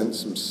they'd sent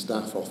some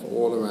staff off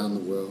all around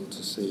the world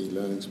to see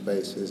learning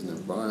spaces and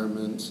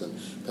environments and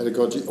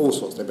pedagogy, all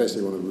sorts. They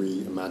basically want to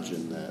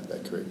reimagine their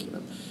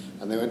curriculum.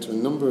 And they went to a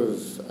number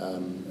of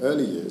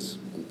early years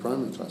and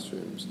primary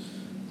classrooms.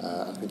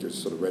 I think it was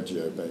sort of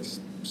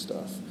Reggio-based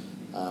stuff.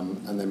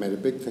 And they made a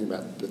big thing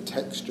about the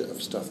texture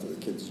of stuff that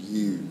the kids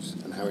use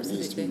and how it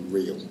needs to be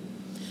real.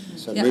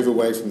 So move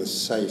away from the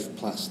safe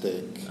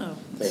plastic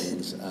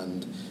things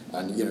and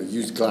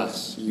use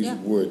glass, use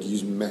wood,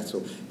 use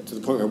metal. To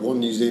the point where one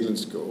New Zealand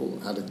school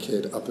had a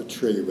kid up a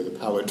tree with a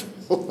power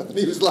drill, and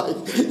he was like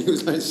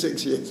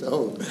 6 years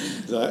old.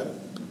 Like,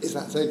 is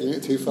that taking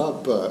it too far?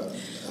 But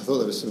I thought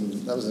that was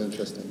an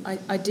interesting.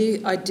 I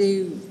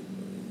do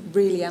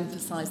really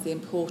emphasise the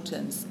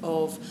importance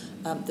of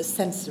the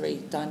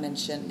sensory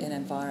dimension in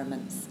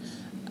environments.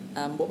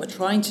 What we're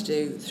trying to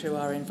do through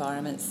our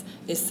environments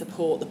is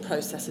support the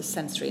process of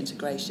sensory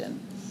integration,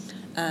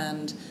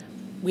 and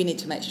we need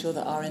to make sure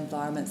that our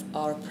environments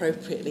are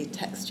appropriately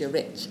texture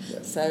rich.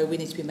 Yeah. So we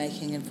need to be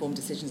making informed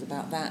decisions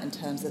about that in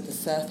terms of the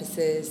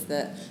surfaces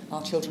that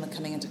our children are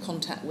coming into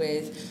contact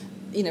with,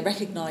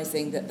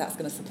 recognising that that's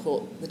going to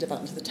support the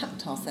development of the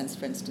tactile sense,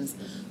 for instance.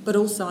 But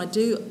also I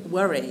do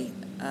worry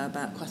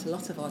about quite a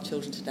lot of our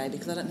children today,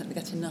 because I don't think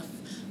they get enough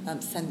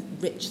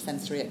rich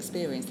sensory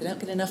experience. They don't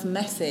get enough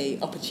messy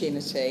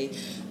opportunity,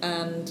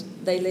 and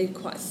they lead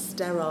quite a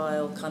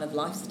sterile kind of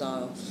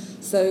lifestyle.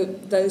 So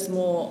those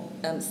more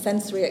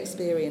sensory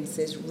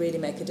experiences really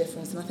make a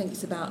difference, and I think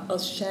it's about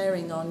us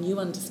sharing our new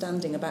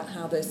understanding about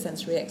how those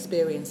sensory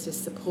experiences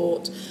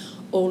support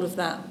all of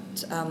that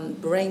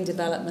brain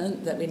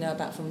development that we know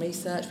about from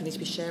research. We need to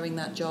be sharing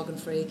that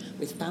jargon-free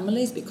with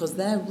families, because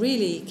they're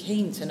really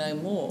keen to know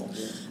more.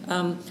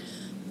 Yeah.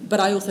 But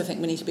I also think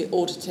we need to be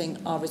auditing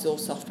our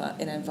resource offer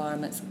in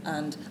environments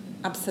and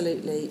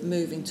absolutely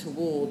moving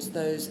towards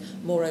those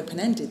more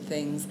open-ended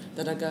things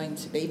that are going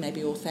to be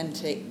maybe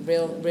authentic,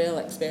 real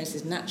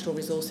experiences, natural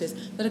resources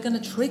that are going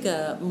to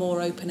trigger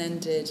more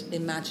open-ended,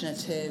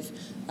 imaginative,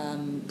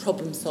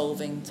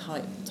 problem-solving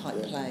type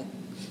play.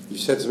 You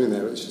said something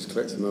there which just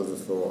collected another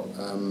thought.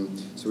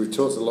 So we've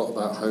talked a lot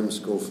about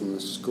homeschool from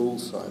the school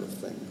side of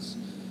things.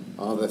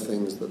 Are there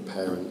things that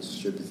parents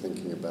should be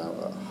thinking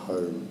about at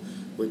home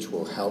which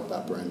will help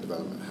that brain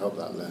development, help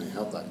that learning,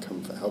 help that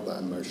comfort, help that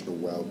emotional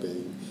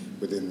well-being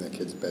within their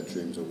kids'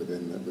 bedrooms or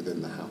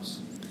within the house?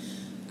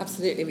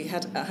 Absolutely.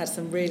 I had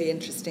some really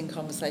interesting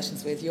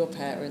conversations with your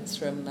parents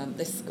from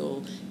this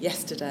school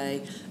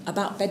yesterday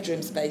about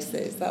bedroom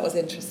spaces. That was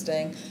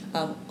interesting.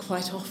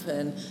 Quite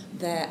often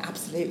they're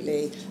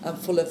absolutely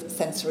full of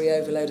sensory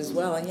overload as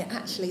well, and yet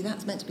actually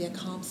that's meant to be a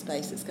calm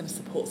space that's going to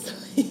support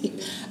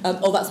sleep.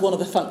 Or that's one of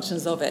the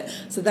functions of it.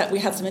 So that we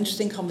had some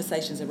interesting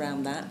conversations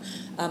around that.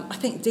 I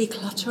think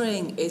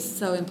decluttering is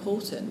so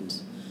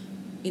important.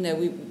 You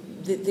know,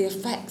 the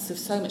effects of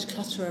so much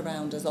clutter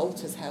around us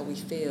alters how we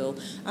feel,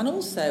 and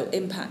also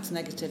impacts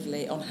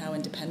negatively on how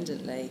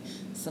independently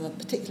some of,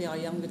 particularly our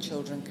younger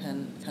children,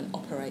 can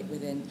operate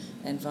within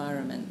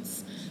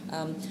environments.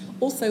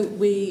 Also,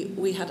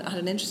 we had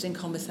an interesting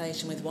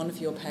conversation with one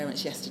of your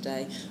parents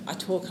yesterday. I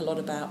talk a lot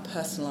about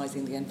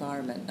personalising the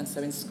environment, and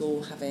so in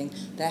school having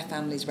their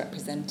families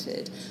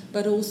represented,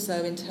 but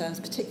also in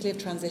terms particularly of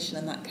transition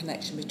and that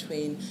connection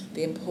between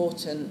the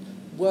important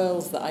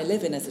worlds that I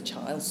live in as a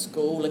child,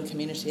 school and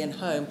community and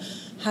home,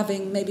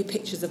 having maybe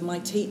pictures of my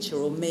teacher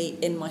or me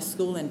in my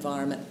school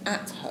environment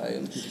at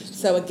home.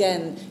 So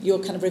again, you're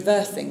kind of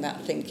reversing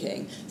that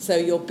thinking. So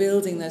you're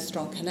building those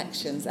strong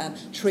connections and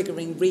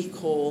triggering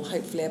recall,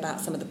 hopefully, about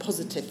some of the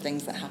positive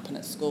things that happen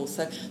at school.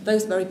 So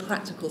those very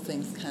practical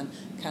things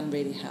can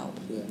really help.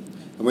 Yeah.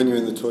 And when you're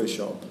in the toy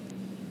shop,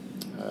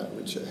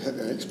 which is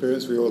an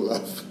experience we all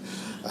love,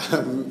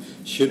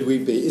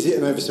 is it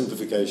an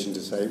oversimplification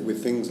to say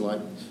with things like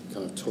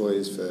kind of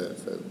toys for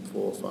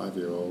 4 or 5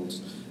 year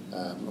olds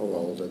or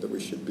older that we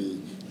should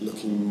be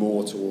looking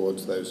more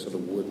towards those sort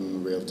of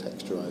wooden, real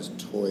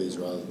texturized toys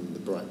rather than the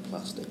bright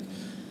plastic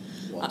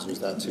ones? Is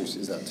that too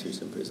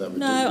simple? Is that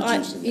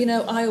reducing it?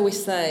 I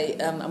always say,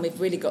 and we've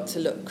really got to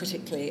look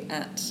critically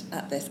at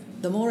this,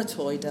 the more a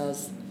toy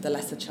does, the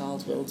less a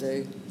child will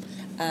do.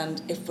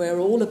 And if we're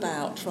all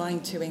about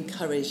trying to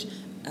encourage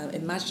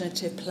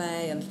imaginative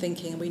play and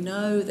thinking, and we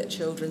know that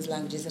children's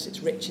language is at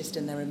its richest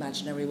in their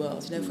imaginary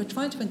worlds. If we're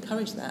trying to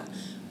encourage that,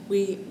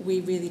 we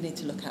really need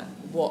to look at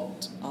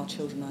what our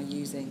children are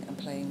using and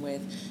playing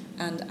with.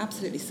 And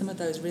absolutely, some of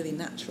those really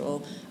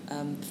natural,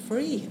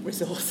 free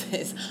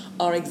resources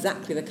are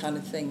exactly the kind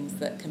of things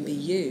that can be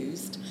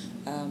used,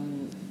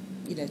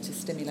 to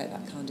stimulate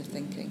that kind of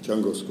thinking.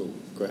 Jungle School,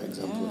 great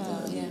example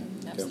of that. Yeah,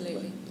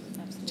 absolutely.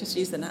 Just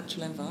use the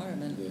natural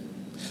environment. Yeah.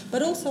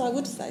 But also I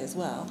would say as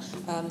well,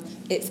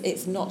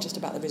 it's not just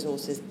about the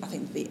resources. I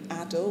think the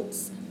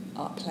adults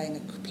are play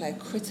a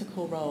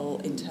critical role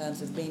in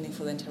terms of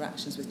meaningful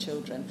interactions with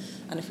children.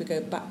 And if we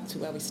go back to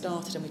where we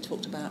started and we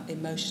talked about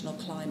emotional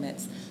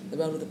climates, the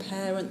role of the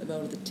parent, the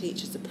role of the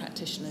teachers, the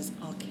practitioners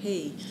are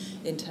key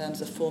in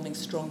terms of forming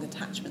strong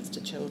attachments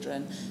to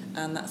children.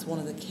 And that's one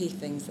of the key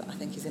things that I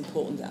think is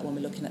important, that when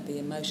we're looking at the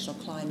emotional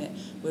climate,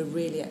 we're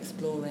really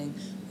exploring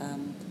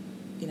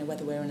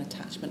whether we're an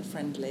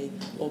attachment-friendly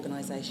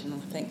organisation.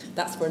 And I think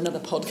that's for another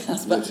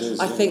podcast. But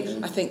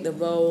I think the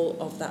role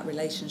of that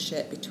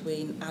relationship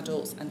between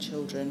adults and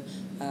children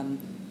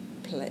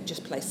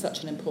plays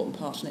such an important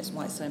part, and it's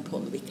why it's so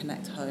important that we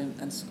connect home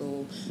and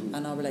school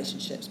and our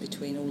relationships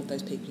between all of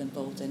those people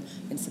involved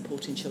in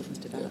supporting children's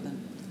development.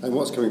 Yeah. And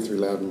what's coming through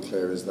loud and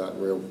clear is that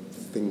real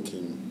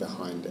thinking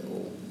behind it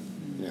all.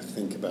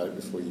 Think about it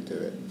before you do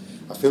it.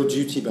 I feel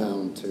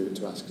duty-bound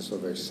to ask a sort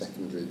of very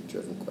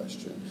secondary-driven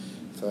question.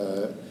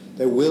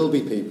 There will be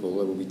there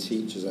will be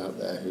teachers out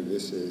there who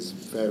this is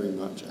very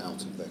much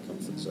out of their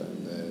comfort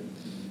zone.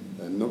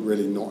 They're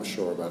not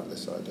sure about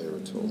this idea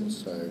at all.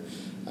 So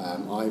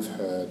I've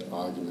heard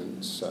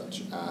arguments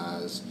such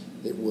as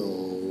it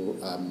will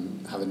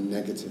have a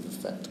negative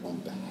effect on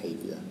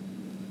behaviour.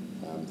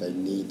 They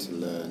need to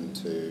learn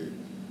to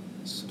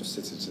sort of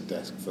sit at a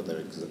desk for their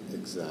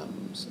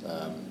exams.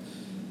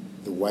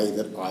 The way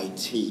that I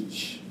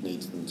teach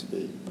needs them to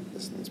be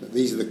listening to me.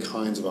 These are the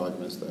kinds of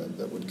arguments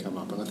that would come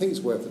up, and I think it's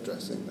worth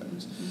addressing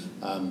those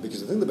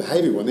because I think the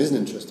behaviour one is an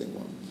interesting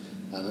one,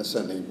 and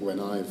certainly when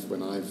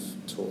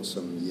I've taught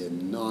some year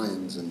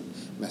 9s and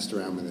messed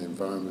around with the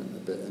environment a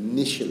bit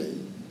initially,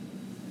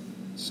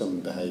 some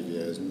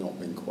behaviour has not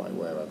been quite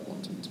where I'd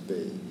want it to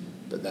be,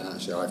 but then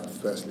actually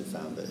I've personally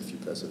found that if you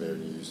persevere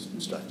and use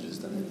strategies,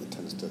 then it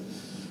tends to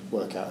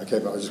work out. Okay,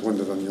 but I just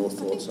wondered on your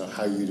thoughts on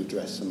how you'd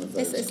address some of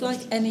those. It's like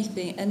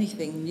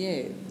anything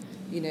new.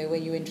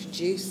 When you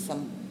introduce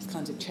some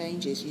kinds of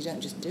changes, you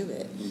don't just do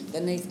it.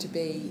 There needs to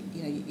be,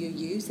 you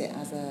use it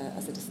as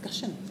a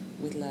discussion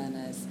with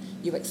learners.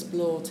 You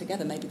explore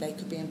together. Maybe they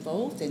could be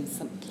involved in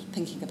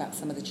thinking about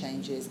some of the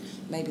changes.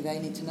 Maybe they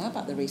need to know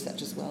about the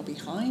research as well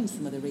behind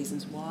some of the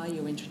reasons why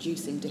you're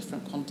introducing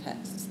different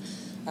contexts.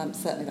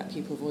 Certainly that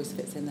pupil voice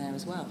fits in there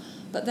as well.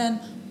 But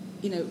then,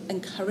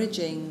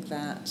 encouraging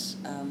that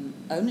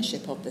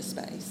ownership of the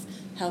space,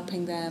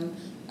 helping them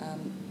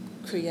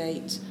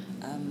create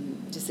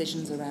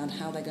decisions around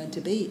how they're going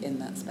to be in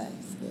that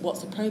space,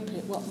 what's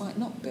appropriate, what might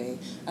not be.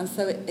 And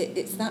so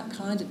it's that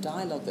kind of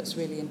dialogue that's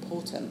really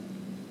important.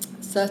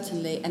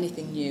 Certainly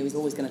anything new is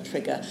always going to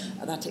trigger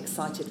that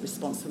excited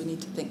response, so we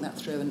need to think that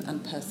through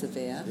and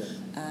persevere.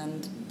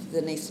 And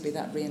there needs to be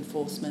that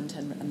reinforcement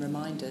and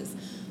reminders.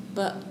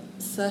 But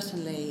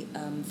certainly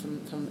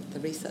from the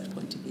research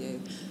point of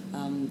view,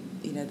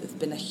 there's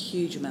been a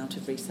huge amount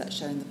of research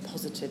showing the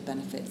positive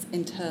benefits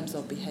in terms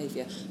of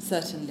behaviour.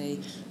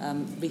 Certainly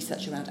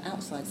research around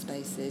outside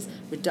spaces,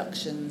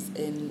 reductions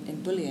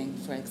in bullying,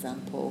 for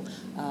example,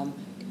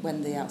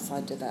 when the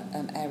outside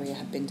area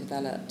had been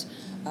developed,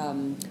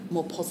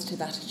 more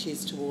positive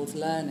attitudes towards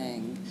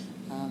learning,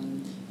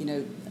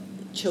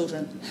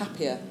 children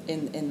happier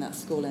in that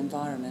school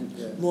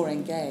environment, more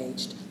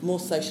engaged, more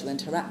social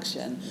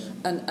interaction,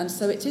 and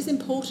so it is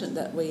important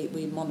that we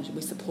monitor,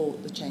 we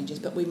support the changes,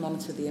 but we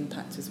monitor the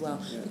impact as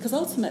well, because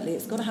ultimately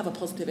it's got to have a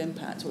positive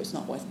impact or it's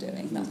not worth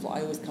doing. That's what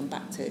I always come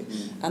back to,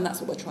 and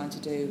that's what we're trying to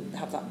do,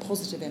 have that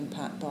positive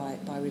impact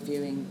by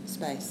reviewing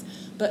space.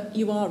 But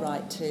you are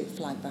right to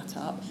flag that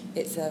up.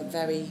 It's a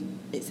very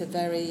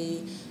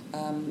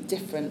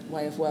different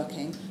way of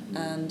working,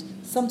 and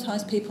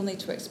sometimes people need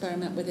to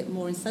experiment with it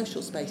more in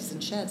social spaces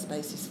and shared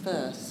spaces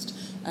first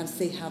and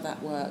see how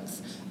that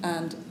works,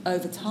 and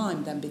over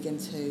time then begin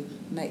to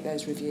make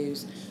those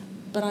reviews.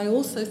 But I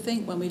also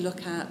think when we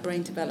look at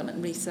brain development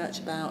and research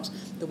about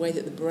the way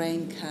that the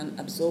brain can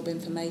absorb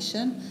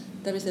information,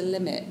 there is a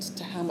limit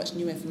to how much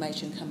new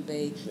information can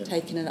be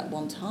taken in at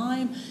one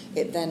time.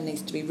 It then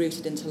needs to be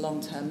rooted into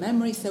long-term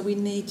memory, so we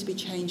need to be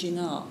changing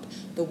up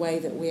the way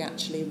that we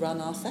actually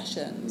run our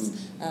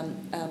sessions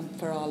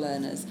for our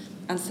learners.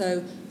 And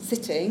so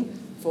sitting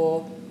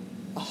for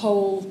a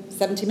whole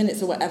 70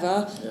 minutes or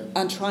whatever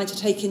and trying to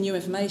take in new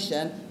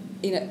information,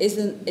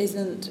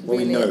 isn't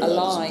really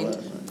aligned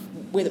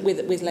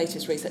with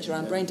latest research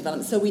around brain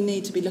development. So we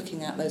need to be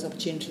looking at those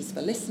opportunities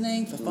for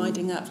listening, for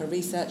finding out, for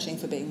researching,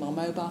 for being more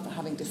mobile, for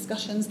having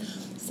discussions.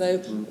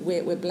 So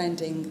we're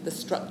blending the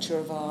structure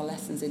of our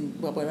lessons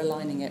we're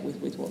aligning it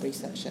with what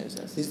research shows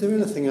us. Is there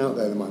anything out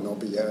there that might not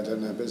be yet? I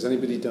don't know, but has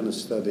anybody done a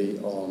study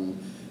on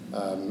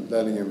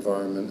learning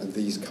environment and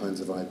these kinds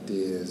of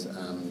ideas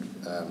and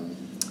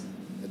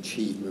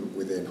achievement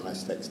within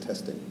high-stakes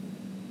testing?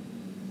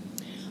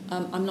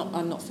 I'm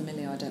not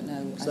familiar. I don't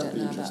know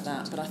about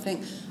that. But I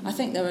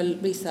think there are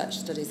research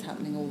studies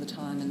happening all the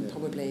time, and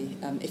probably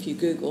if you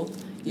Google,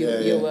 you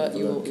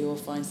will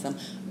find some.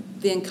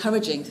 The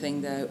encouraging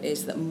thing, though,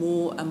 is that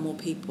more and more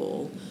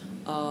people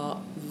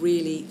are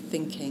really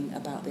thinking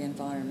about the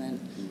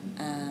environment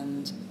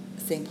and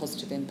seeing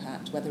positive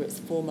impact, whether it's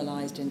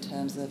formalised in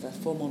terms of a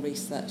formal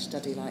research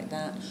study like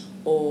that,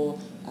 or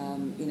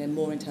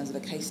more in terms of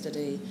a case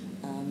study,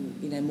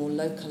 more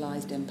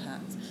localised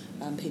impact.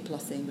 People are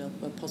seeing real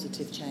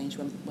positive change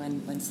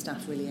when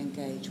staff really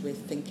engage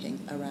with thinking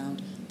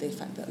around the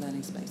effect that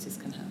learning spaces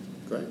can have.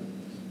 Great.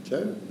 Jo,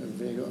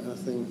 have you got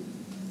anything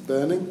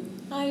burning?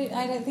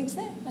 I don't think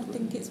so. I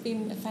think it's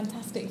been a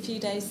fantastic few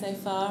days so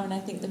far, and I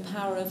think the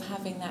power of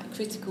having that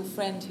critical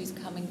friend who's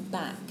coming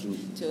back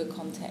to a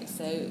context.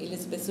 So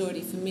Elizabeth's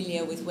already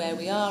familiar with where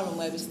we are and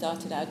where we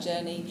started our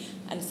journey,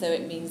 and so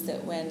it means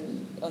that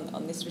when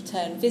on this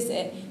return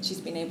visit,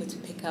 she's been able to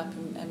pick up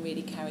and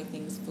really carry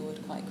things forward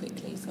quite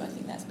quickly. So I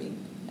think that's been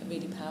a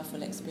really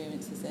powerful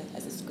experience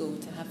as a school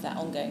to have that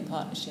ongoing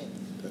partnership.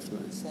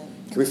 Definitely. So,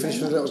 can we finish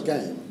with a little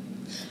game?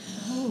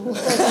 Right,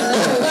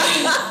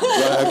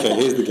 okay,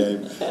 here's the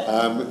game.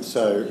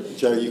 So,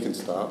 Jo, you can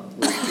start.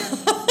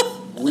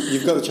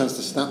 You've got a chance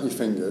to snap your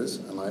fingers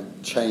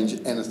and change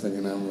anything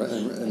in our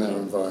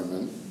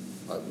environment,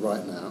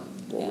 right now.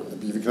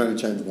 You can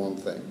only change one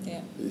thing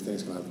that you think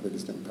is going to have the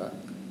biggest impact.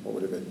 What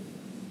would it be?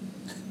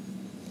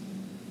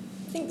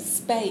 I think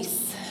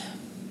space.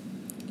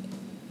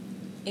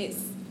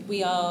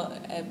 We are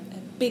a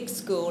big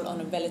school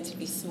on a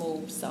relatively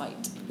small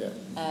site.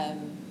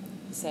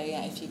 So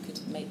if you could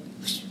make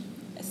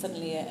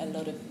suddenly a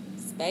lot of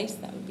space,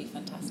 that would be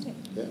fantastic.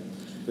 Yeah.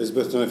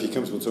 Elizabeth, I don't know if you're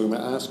comfortable talking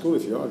about our school.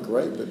 If you are,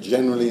 great. But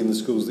generally in the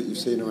schools that you've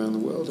seen around the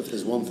world, if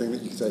there's one thing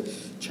that you could say,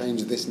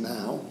 change this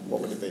now, what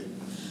would it be?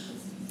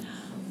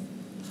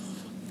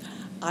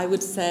 I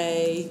would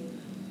say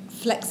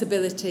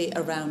flexibility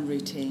around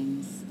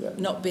routines,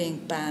 not being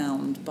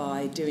bound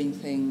by doing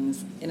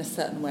things in a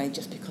certain way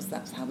just because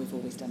that's how we've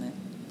always done it.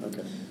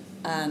 Okay.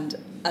 And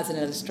as an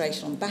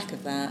illustration on the back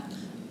of that,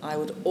 I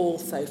would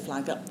also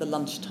flag up the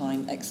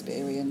lunchtime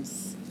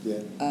experience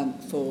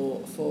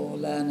for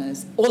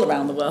learners all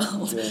around the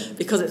world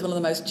because it's one of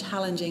the most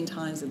challenging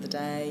times of the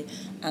day,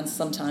 and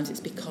sometimes it's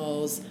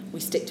because we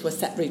stick to a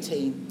set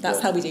routine. That's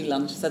how we do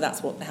lunch, so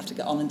that's what they have to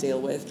get on and deal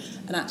with.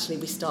 And actually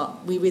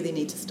we really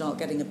need to start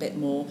getting a bit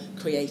more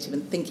creative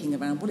and thinking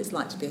around what it's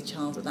like to be a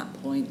child at that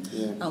point.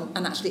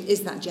 And actually,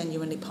 is that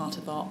genuinely part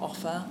of our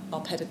offer,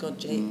 our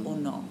pedagogy, or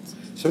not?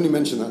 Somebody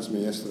mentioned that to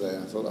me yesterday.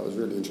 I thought that was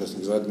really interesting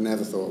because I'd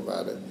never thought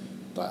about it.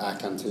 Like our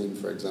canteen,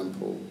 for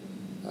example,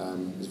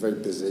 is very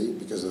busy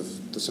because of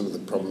some of the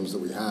problems that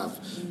we have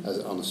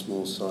on a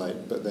small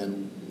site. But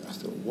then I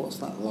thought, what's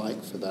that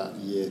like for that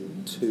year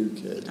 2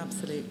 kid?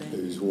 Absolutely.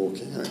 Who's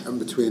walking and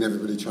between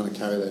everybody trying to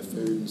carry their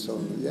food and so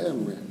on. Yeah,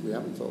 and we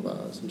haven't thought about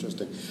that. That's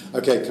interesting.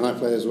 Okay, can I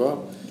play as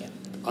well? Yeah.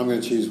 I'm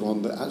going to choose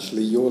one that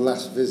actually your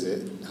last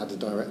visit had a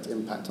direct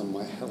impact on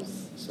my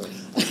health. So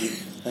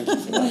thank you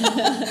for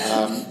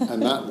that.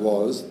 And that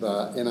was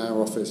that in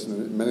our office, and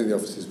in many of the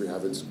offices we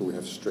have in school, we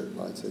have strip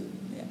lighting.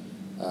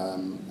 Yeah.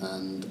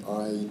 And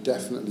I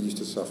definitely used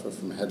to suffer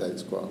from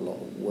headaches quite a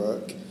lot at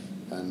work.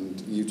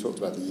 And you talked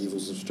about the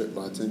evils of strip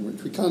lighting,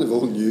 which we kind of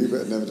all knew but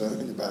had never done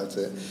anything about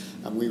it.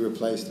 And we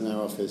replaced in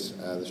our office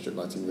the strip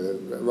lighting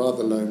with a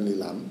rather lonely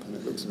lamp, and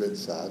it looks a bit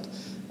sad.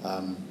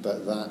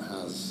 But that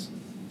has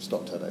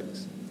stopped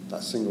headaches.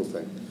 That single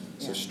thing.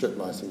 So Yeah. strip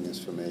lighting is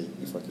for me.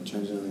 If I could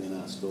change anything in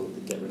our school,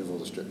 I'd get rid of all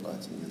the strip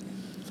lighting and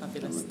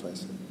Fabulous.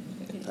 replace it.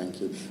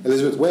 Thank you.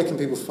 Elizabeth, where can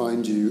people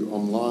find you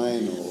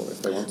online, or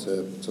if they want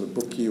to sort of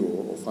book you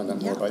or find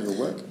out more about your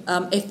work?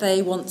 If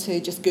they want to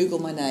just Google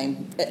my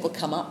name, it will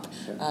come up.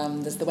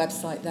 Okay. There's the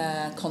website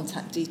there,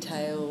 contact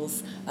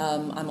details.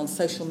 I'm on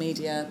social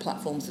media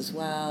platforms as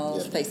well,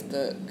 Yeah.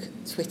 Facebook,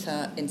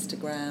 Twitter,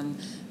 Instagram,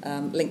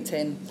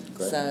 LinkedIn.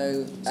 Great.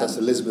 So that's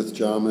Elizabeth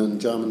Jarman,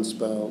 Jarman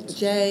spelled?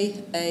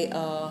 Jarman.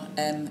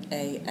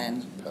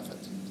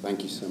 Perfect.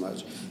 Thank you so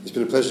much. It's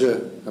been a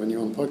pleasure having you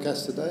on the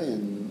podcast today,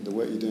 and the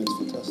work you're doing is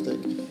fantastic.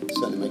 It's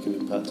certainly making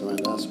an impact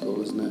around our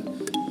school, isn't it?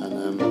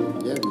 And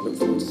we look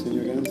forward to seeing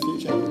you again in the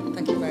future.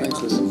 Thank you very much.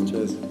 Thanks, Liz.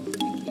 Cheers.